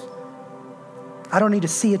questions. I don't need to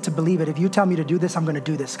see it to believe it. If you tell me to do this, I'm going to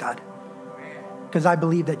do this, God. Because I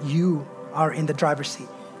believe that you are in the driver's seat.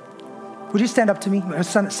 Would you stand up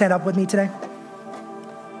with me today?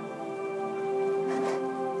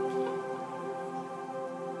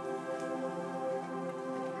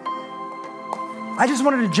 I just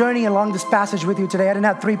wanted to journey along this passage with you today. I didn't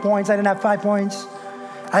have 3 points. I didn't have 5 points.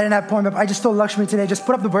 I didn't have point. I just told Lakshmi today, just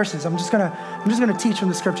put up the verses. I'm just gonna teach from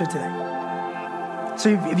the scripture today. So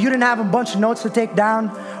if you didn't have a bunch of notes to take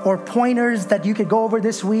down or pointers that you could go over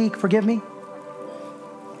this week, forgive me.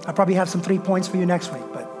 I'll probably have some 3 points for you next week.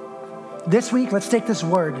 But this week, let's take this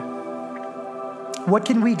word. What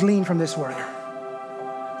can we glean from this word?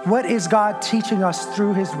 What is God teaching us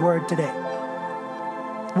through his word today?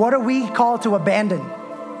 What are we called to abandon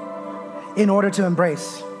in order to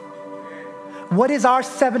embrace? What is our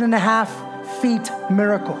 7.5 feet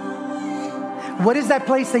miracle? What is that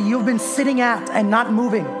place that you've been sitting at and not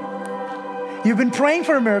moving? You've been praying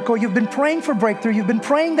for a miracle. You've been praying for breakthrough. You've been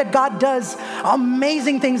praying that God does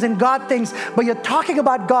amazing things and God things, but you're talking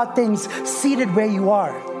about God things seated where you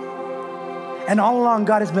are. And all along,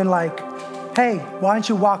 God has been like, hey, why don't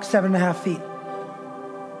you walk 7.5 feet?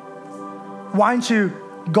 Why don't you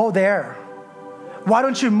go there? Why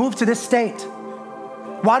don't you move to this state?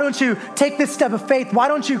 Why don't you take this step of faith? Why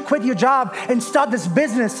don't you quit your job and start this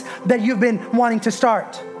business that you've been wanting to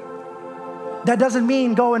start? That doesn't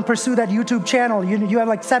mean go and pursue that YouTube channel. You have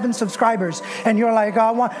like 7 subscribers and you're like,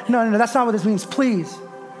 no, that's not what this means, please.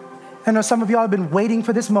 I know some of y'all have been waiting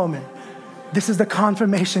for this moment. This is the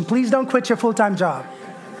confirmation. Please don't quit your full-time job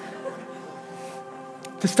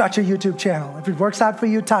to start your YouTube channel. If it works out for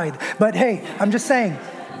you, tithe. But hey, I'm just saying,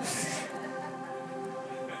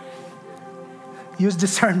 use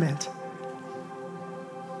discernment.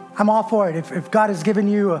 I'm all for it. If God has given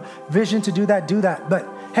you a vision to do that, do that. But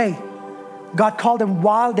hey, God called them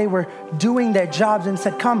while they were doing their jobs and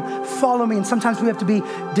said, come, follow me. And sometimes we have to be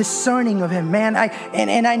discerning of him, man.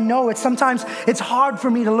 I know sometimes it's hard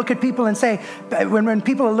for me to look at people and say, when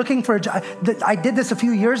people are looking for a job, I did this a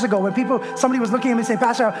few years ago when somebody was looking at me and say,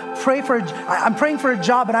 Pastor, I'm praying for a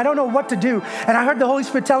job and I don't know what to do. And I heard the Holy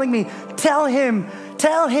Spirit telling me, tell him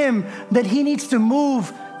that he needs to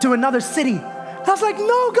move to another city. I was like,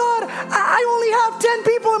 no, God, I only have 10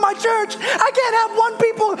 people in my church. I can't have one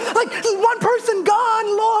person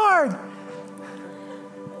gone, Lord.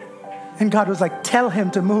 And God was like, tell him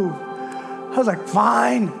to move. I was like,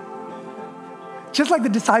 fine. Just like the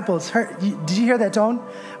disciples. Did you hear that tone?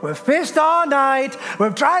 We've fished all night.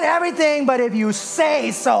 We've tried everything, but if you say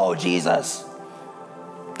so, Jesus.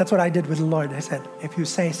 That's what I did with the Lord. I said, if you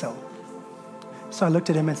say so. So I looked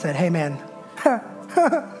at him and said, hey man, the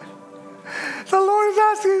Lord is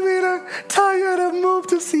asking me to tell you to move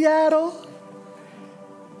to Seattle.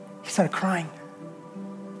 He started crying.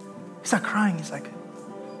 He's like, I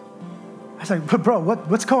was like, but bro,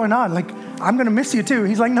 what's going on? Like, I'm going to miss you too.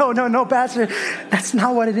 He's like, no, Pastor. That's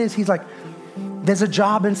not what it is. He's like, there's a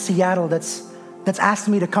job in Seattle that's asked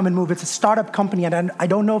me to come and move. It's a startup company, and I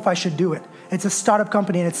don't know if I should do it. It's a startup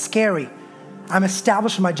company, and it's scary. I'm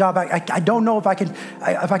established in my job. I don't know if I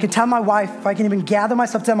can tell my wife, if I can even gather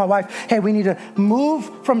myself to tell my wife, hey, we need to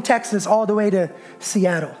move from Texas all the way to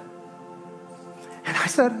Seattle. And I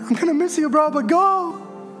said, I'm going to miss you, bro, but go.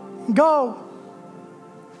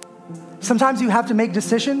 Sometimes you have to make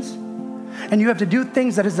decisions, and you have to do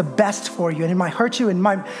things that is the best for you. And it might hurt you, and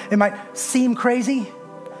it might seem crazy,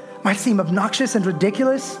 might seem obnoxious and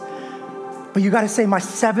ridiculous, but you got to say, my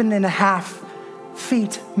 7.5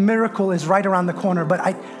 feet miracle is right around the corner, but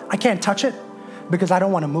I can't touch it because I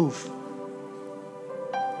don't want to move.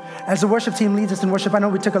 As the worship team leads us in worship, I know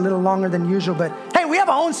we took a little longer than usual, but hey, we have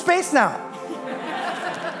our own space now.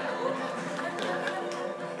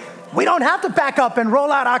 We don't have to pack up and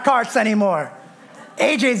roll out our carts anymore.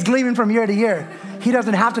 AJ's gleaming from year to year. He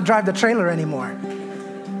doesn't have to drive the trailer anymore.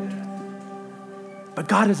 But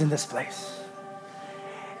God is in this place.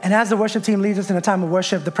 And as the worship team leads us in a time of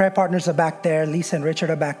worship, the prayer partners are back there. Lisa and Richard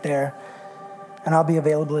are back there. And I'll be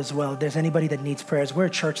available as well. If there's anybody that needs prayers, we're a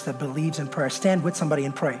church that believes in prayer. Stand with somebody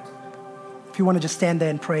and pray. If you want to just stand there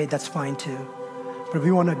and pray, that's fine too. But if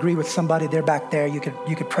you want to agree with somebody, they're back there. You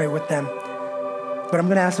could pray with them. But I'm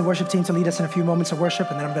going to ask the worship team to lead us in a few moments of worship,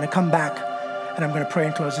 and then I'm going to come back and I'm going to pray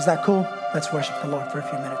and close. Is that cool? Let's worship the Lord for a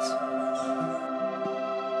few minutes.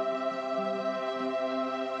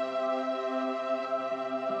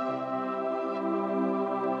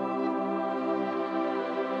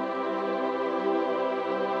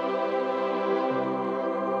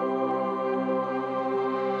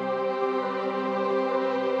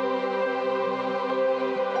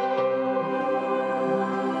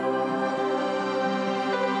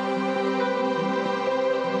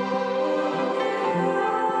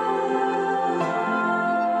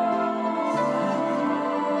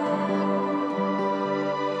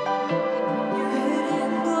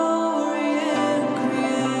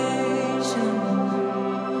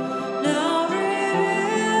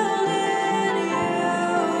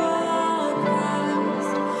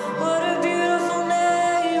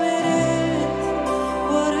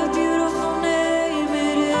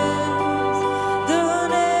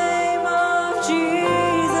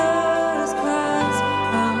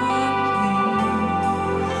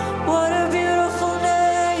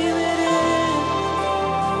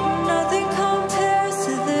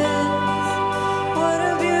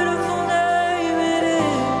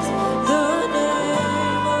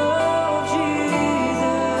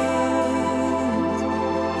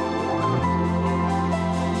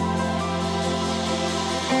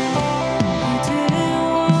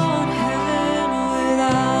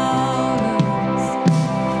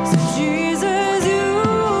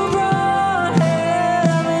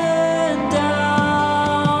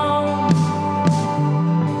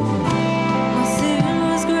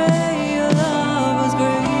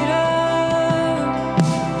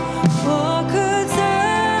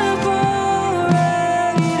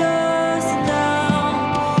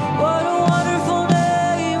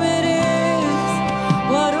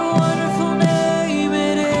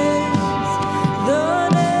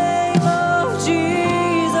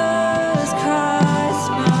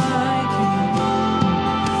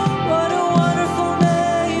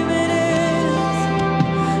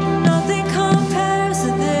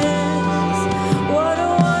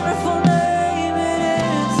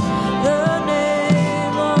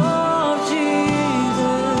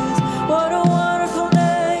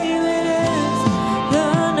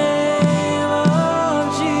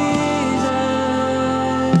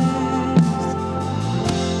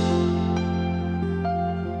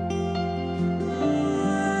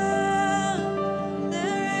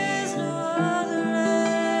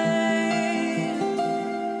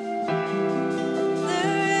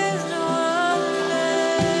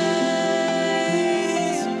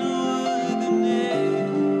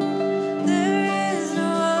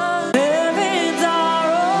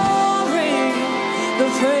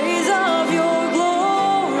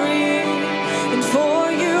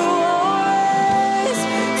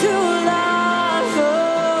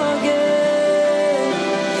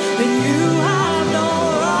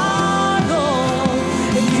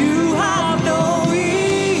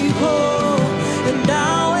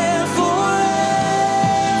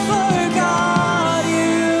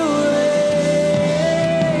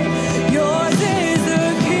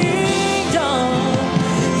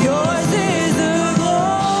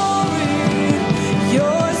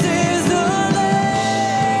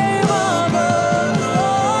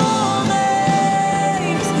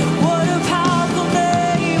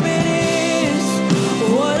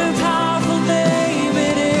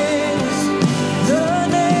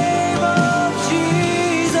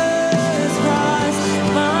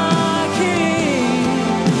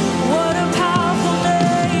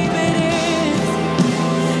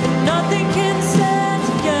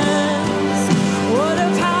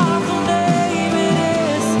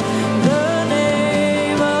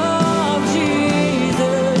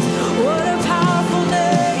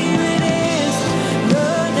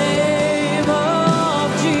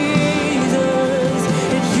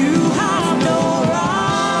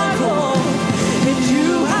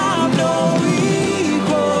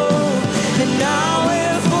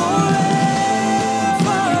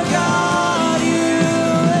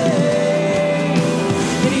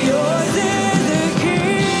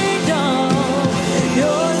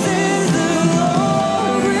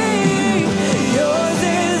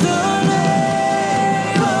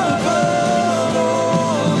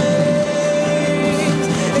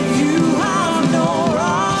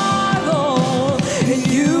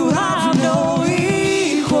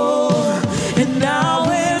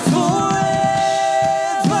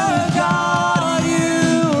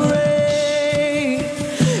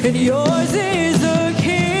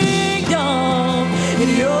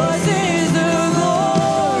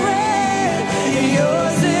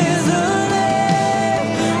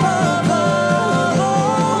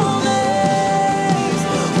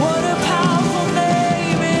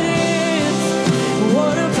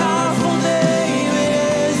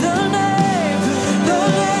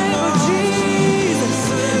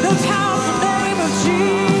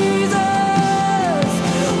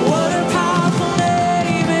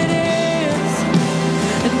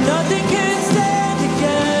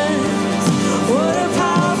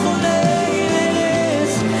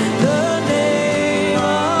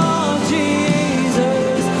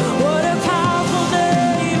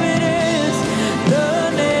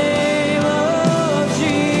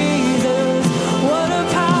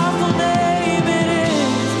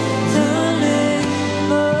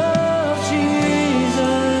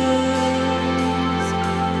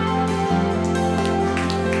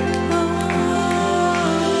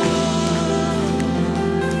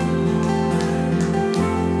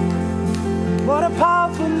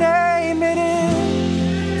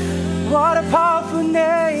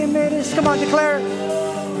 on, declare it.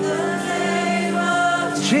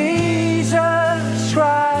 Jesus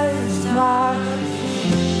Christ, my.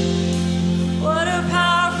 What a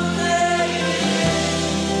powerful name.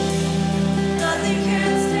 Nothing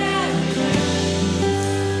can stand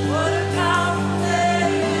against. What a powerful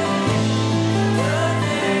name. The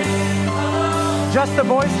name of. Just the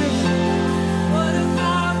voices. What a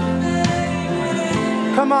powerful name it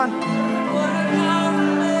is. Come on. What a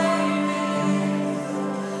powerful name it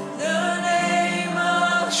is. The name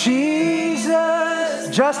of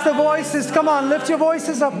Jesus. Just the voices. Come on, lift your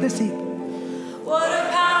voices up this evening. What a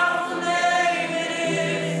powerful name it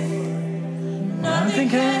is. Nothing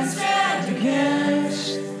can stand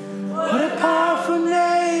against. What a powerful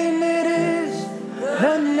name it is.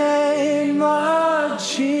 The name of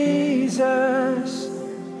Jesus.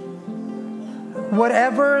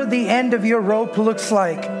 Whatever the end of your rope looks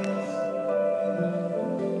like.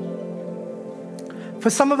 For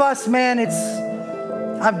some of us, man,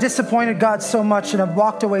 I've disappointed God so much and I've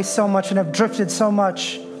walked away so much and I've drifted so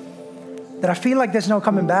much that I feel like there's no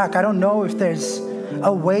coming back. I don't know if there's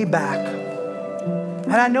a way back.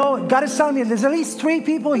 And I know God is telling me there's at least 3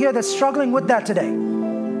 people here that's struggling with that today.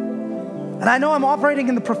 And I know I'm operating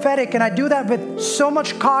in the prophetic and I do that with so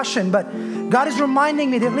much caution, but God is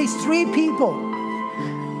reminding me that at least 3 people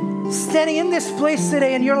standing in this place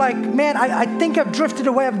today and you're like, man, I think I've drifted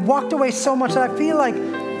away. I've walked away so much that I feel like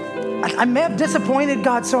I may have disappointed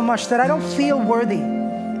God so much that I don't feel worthy.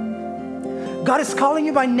 God is calling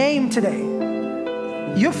you by name today.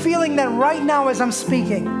 You're feeling that right now as I'm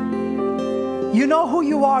speaking. You know who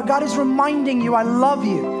you are. God is reminding you, I love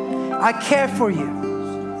you. I care for you.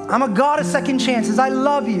 I'm a God of second chances. I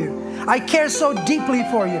love you. I care so deeply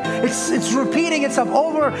for you. It's repeating itself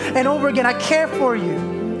over and over again. I care for you.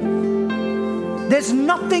 There's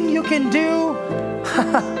nothing you can do.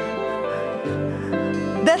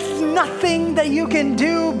 There's nothing that you can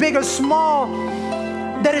do, big or small,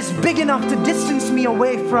 that is big enough to distance me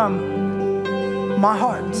away from my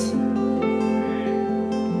heart.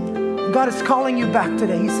 God is calling you back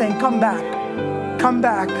today. He's saying, come back. Come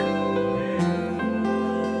back.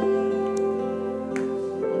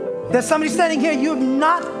 There's somebody standing here, you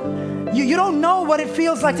don't know what it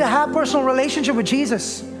feels like to have a personal relationship with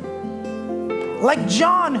Jesus. Like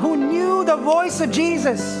John, who knew the voice of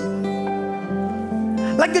Jesus.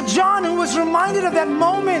 Like the John who was reminded of that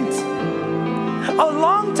moment a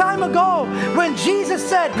long time ago when Jesus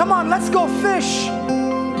said, come on, let's go fish.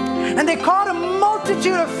 And they caught a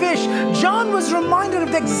multitude of fish. John was reminded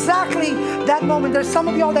of exactly that moment. There's some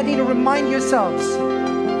of y'all that need to remind yourselves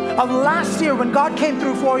of last year when God came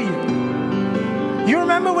through for you. You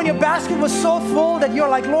remember when your basket was so full that you're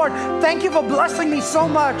like, Lord, thank you for blessing me so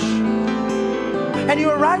much. And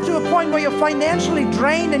you arrive to a point where you're financially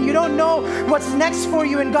drained and you don't know what's next for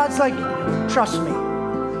you. And God's like, trust me.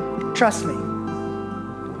 Trust me.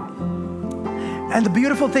 And the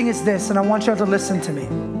beautiful thing is this, and I want you all to listen to me.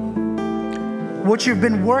 What you've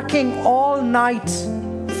been working all night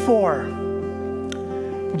for,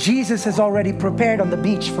 Jesus has already prepared on the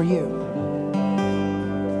beach for you.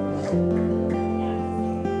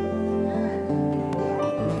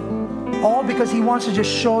 All because He wants to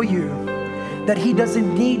just show you that He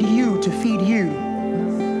doesn't need you to feed you.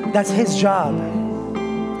 That's His job.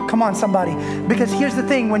 Come on, somebody. Because here's the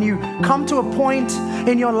thing, when you come to a point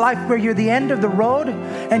in your life where you're the end of the road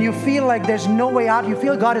and you feel like there's no way out, you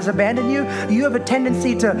feel God has abandoned you, you have a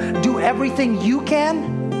tendency to do everything you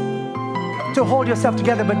can to hold yourself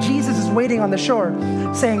together. But Jesus is waiting on the shore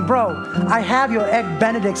saying, bro, I have your egg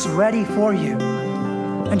benedicts ready for you.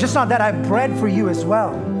 And just not that, I have bread for you as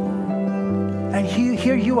well. And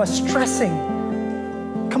here you are stressing.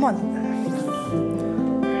 Come on.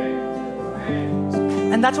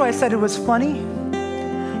 And that's why I said it was funny,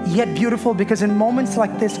 yet beautiful, because in moments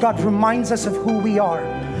like this, God reminds us of who we are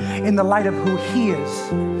in the light of who He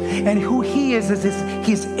is. And who He is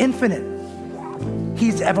He's infinite.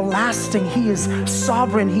 He's everlasting. He is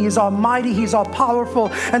sovereign. He is almighty. He's all powerful.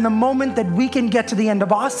 And the moment that we can get to the end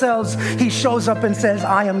of ourselves, He shows up and says,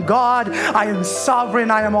 I am God. I am sovereign.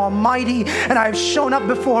 I am almighty. And I have shown up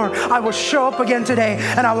before. I will show up again today.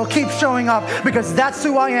 And I will keep showing up because that's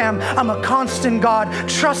who I am. I'm a constant God.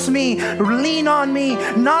 Trust me. Lean on me.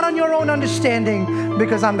 Not on your own understanding,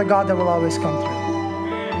 because I'm the God that will always come through.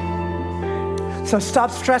 So stop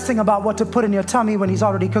stressing about what to put in your tummy when He's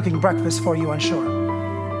already cooking breakfast for you on shore.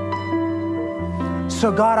 So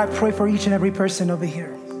God, I pray for each and every person over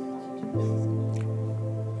here.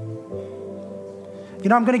 You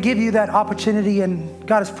know, I'm going to give you that opportunity, and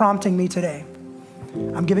God is prompting me today.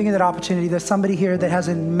 I'm giving you that opportunity. There's somebody here that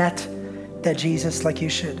hasn't met that Jesus like you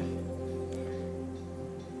should.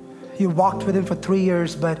 You walked with him for 3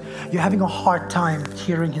 years, but you're having a hard time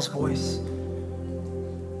hearing his voice.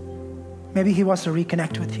 Maybe he wants to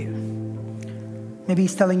reconnect with you. Maybe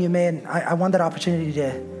he's telling you, man, I want that opportunity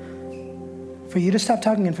for you to stop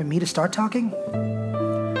talking and for me to start talking.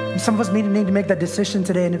 And some of us need to make that decision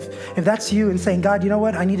today. And if that's you and saying, God, you know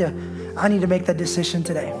what? I need to make that decision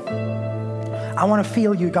today. I want to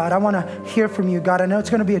feel you, God. I want to hear from you, God. I know it's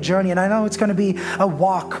going to be a journey and I know it's going to be a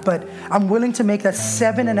walk, but I'm willing to make that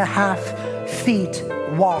 7.5 feet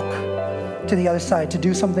walk to the other side to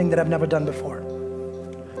do something that I've never done before.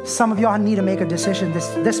 Some of y'all need to make a decision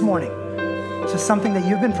this morning. So something that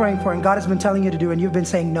you've been praying for and God has been telling you to do and you've been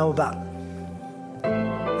saying no about.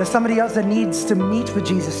 There's somebody else that needs to meet with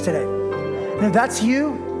Jesus today. And if that's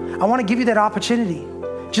you, I want to give you that opportunity.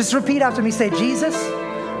 Just repeat after me. Say, Jesus,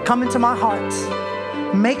 come into my heart.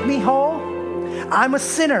 Make me whole. I'm a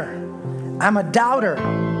sinner. I'm a doubter.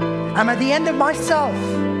 I'm at the end of myself.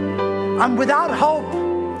 I'm without hope.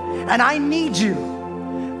 And I need you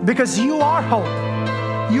because you are hope.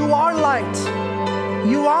 You are light.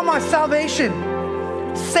 You are my salvation.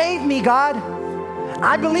 Save me, God.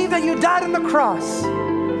 I believe that you died on the cross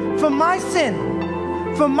for my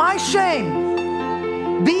sin, for my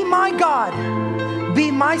shame. Be my God. Be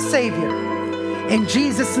my Savior. In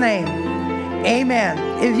Jesus' name, amen.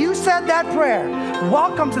 If you said that prayer,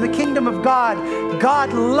 welcome to the kingdom of God.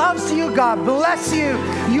 God loves you. God bless you.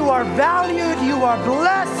 You are valued. You are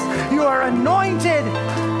blessed. You are anointed.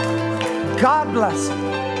 God bless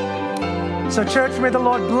you. So church, may the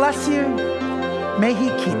Lord bless you. May he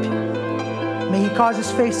keep you. May he cause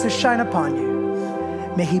his face to shine upon you.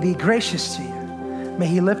 May he be gracious to you. May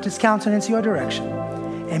he lift his countenance your direction.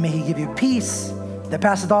 And may he give you peace that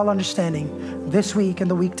passeth all understanding this week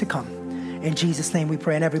and the week to come. In Jesus' name we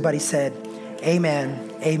pray. And everybody said,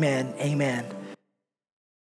 amen, amen, amen.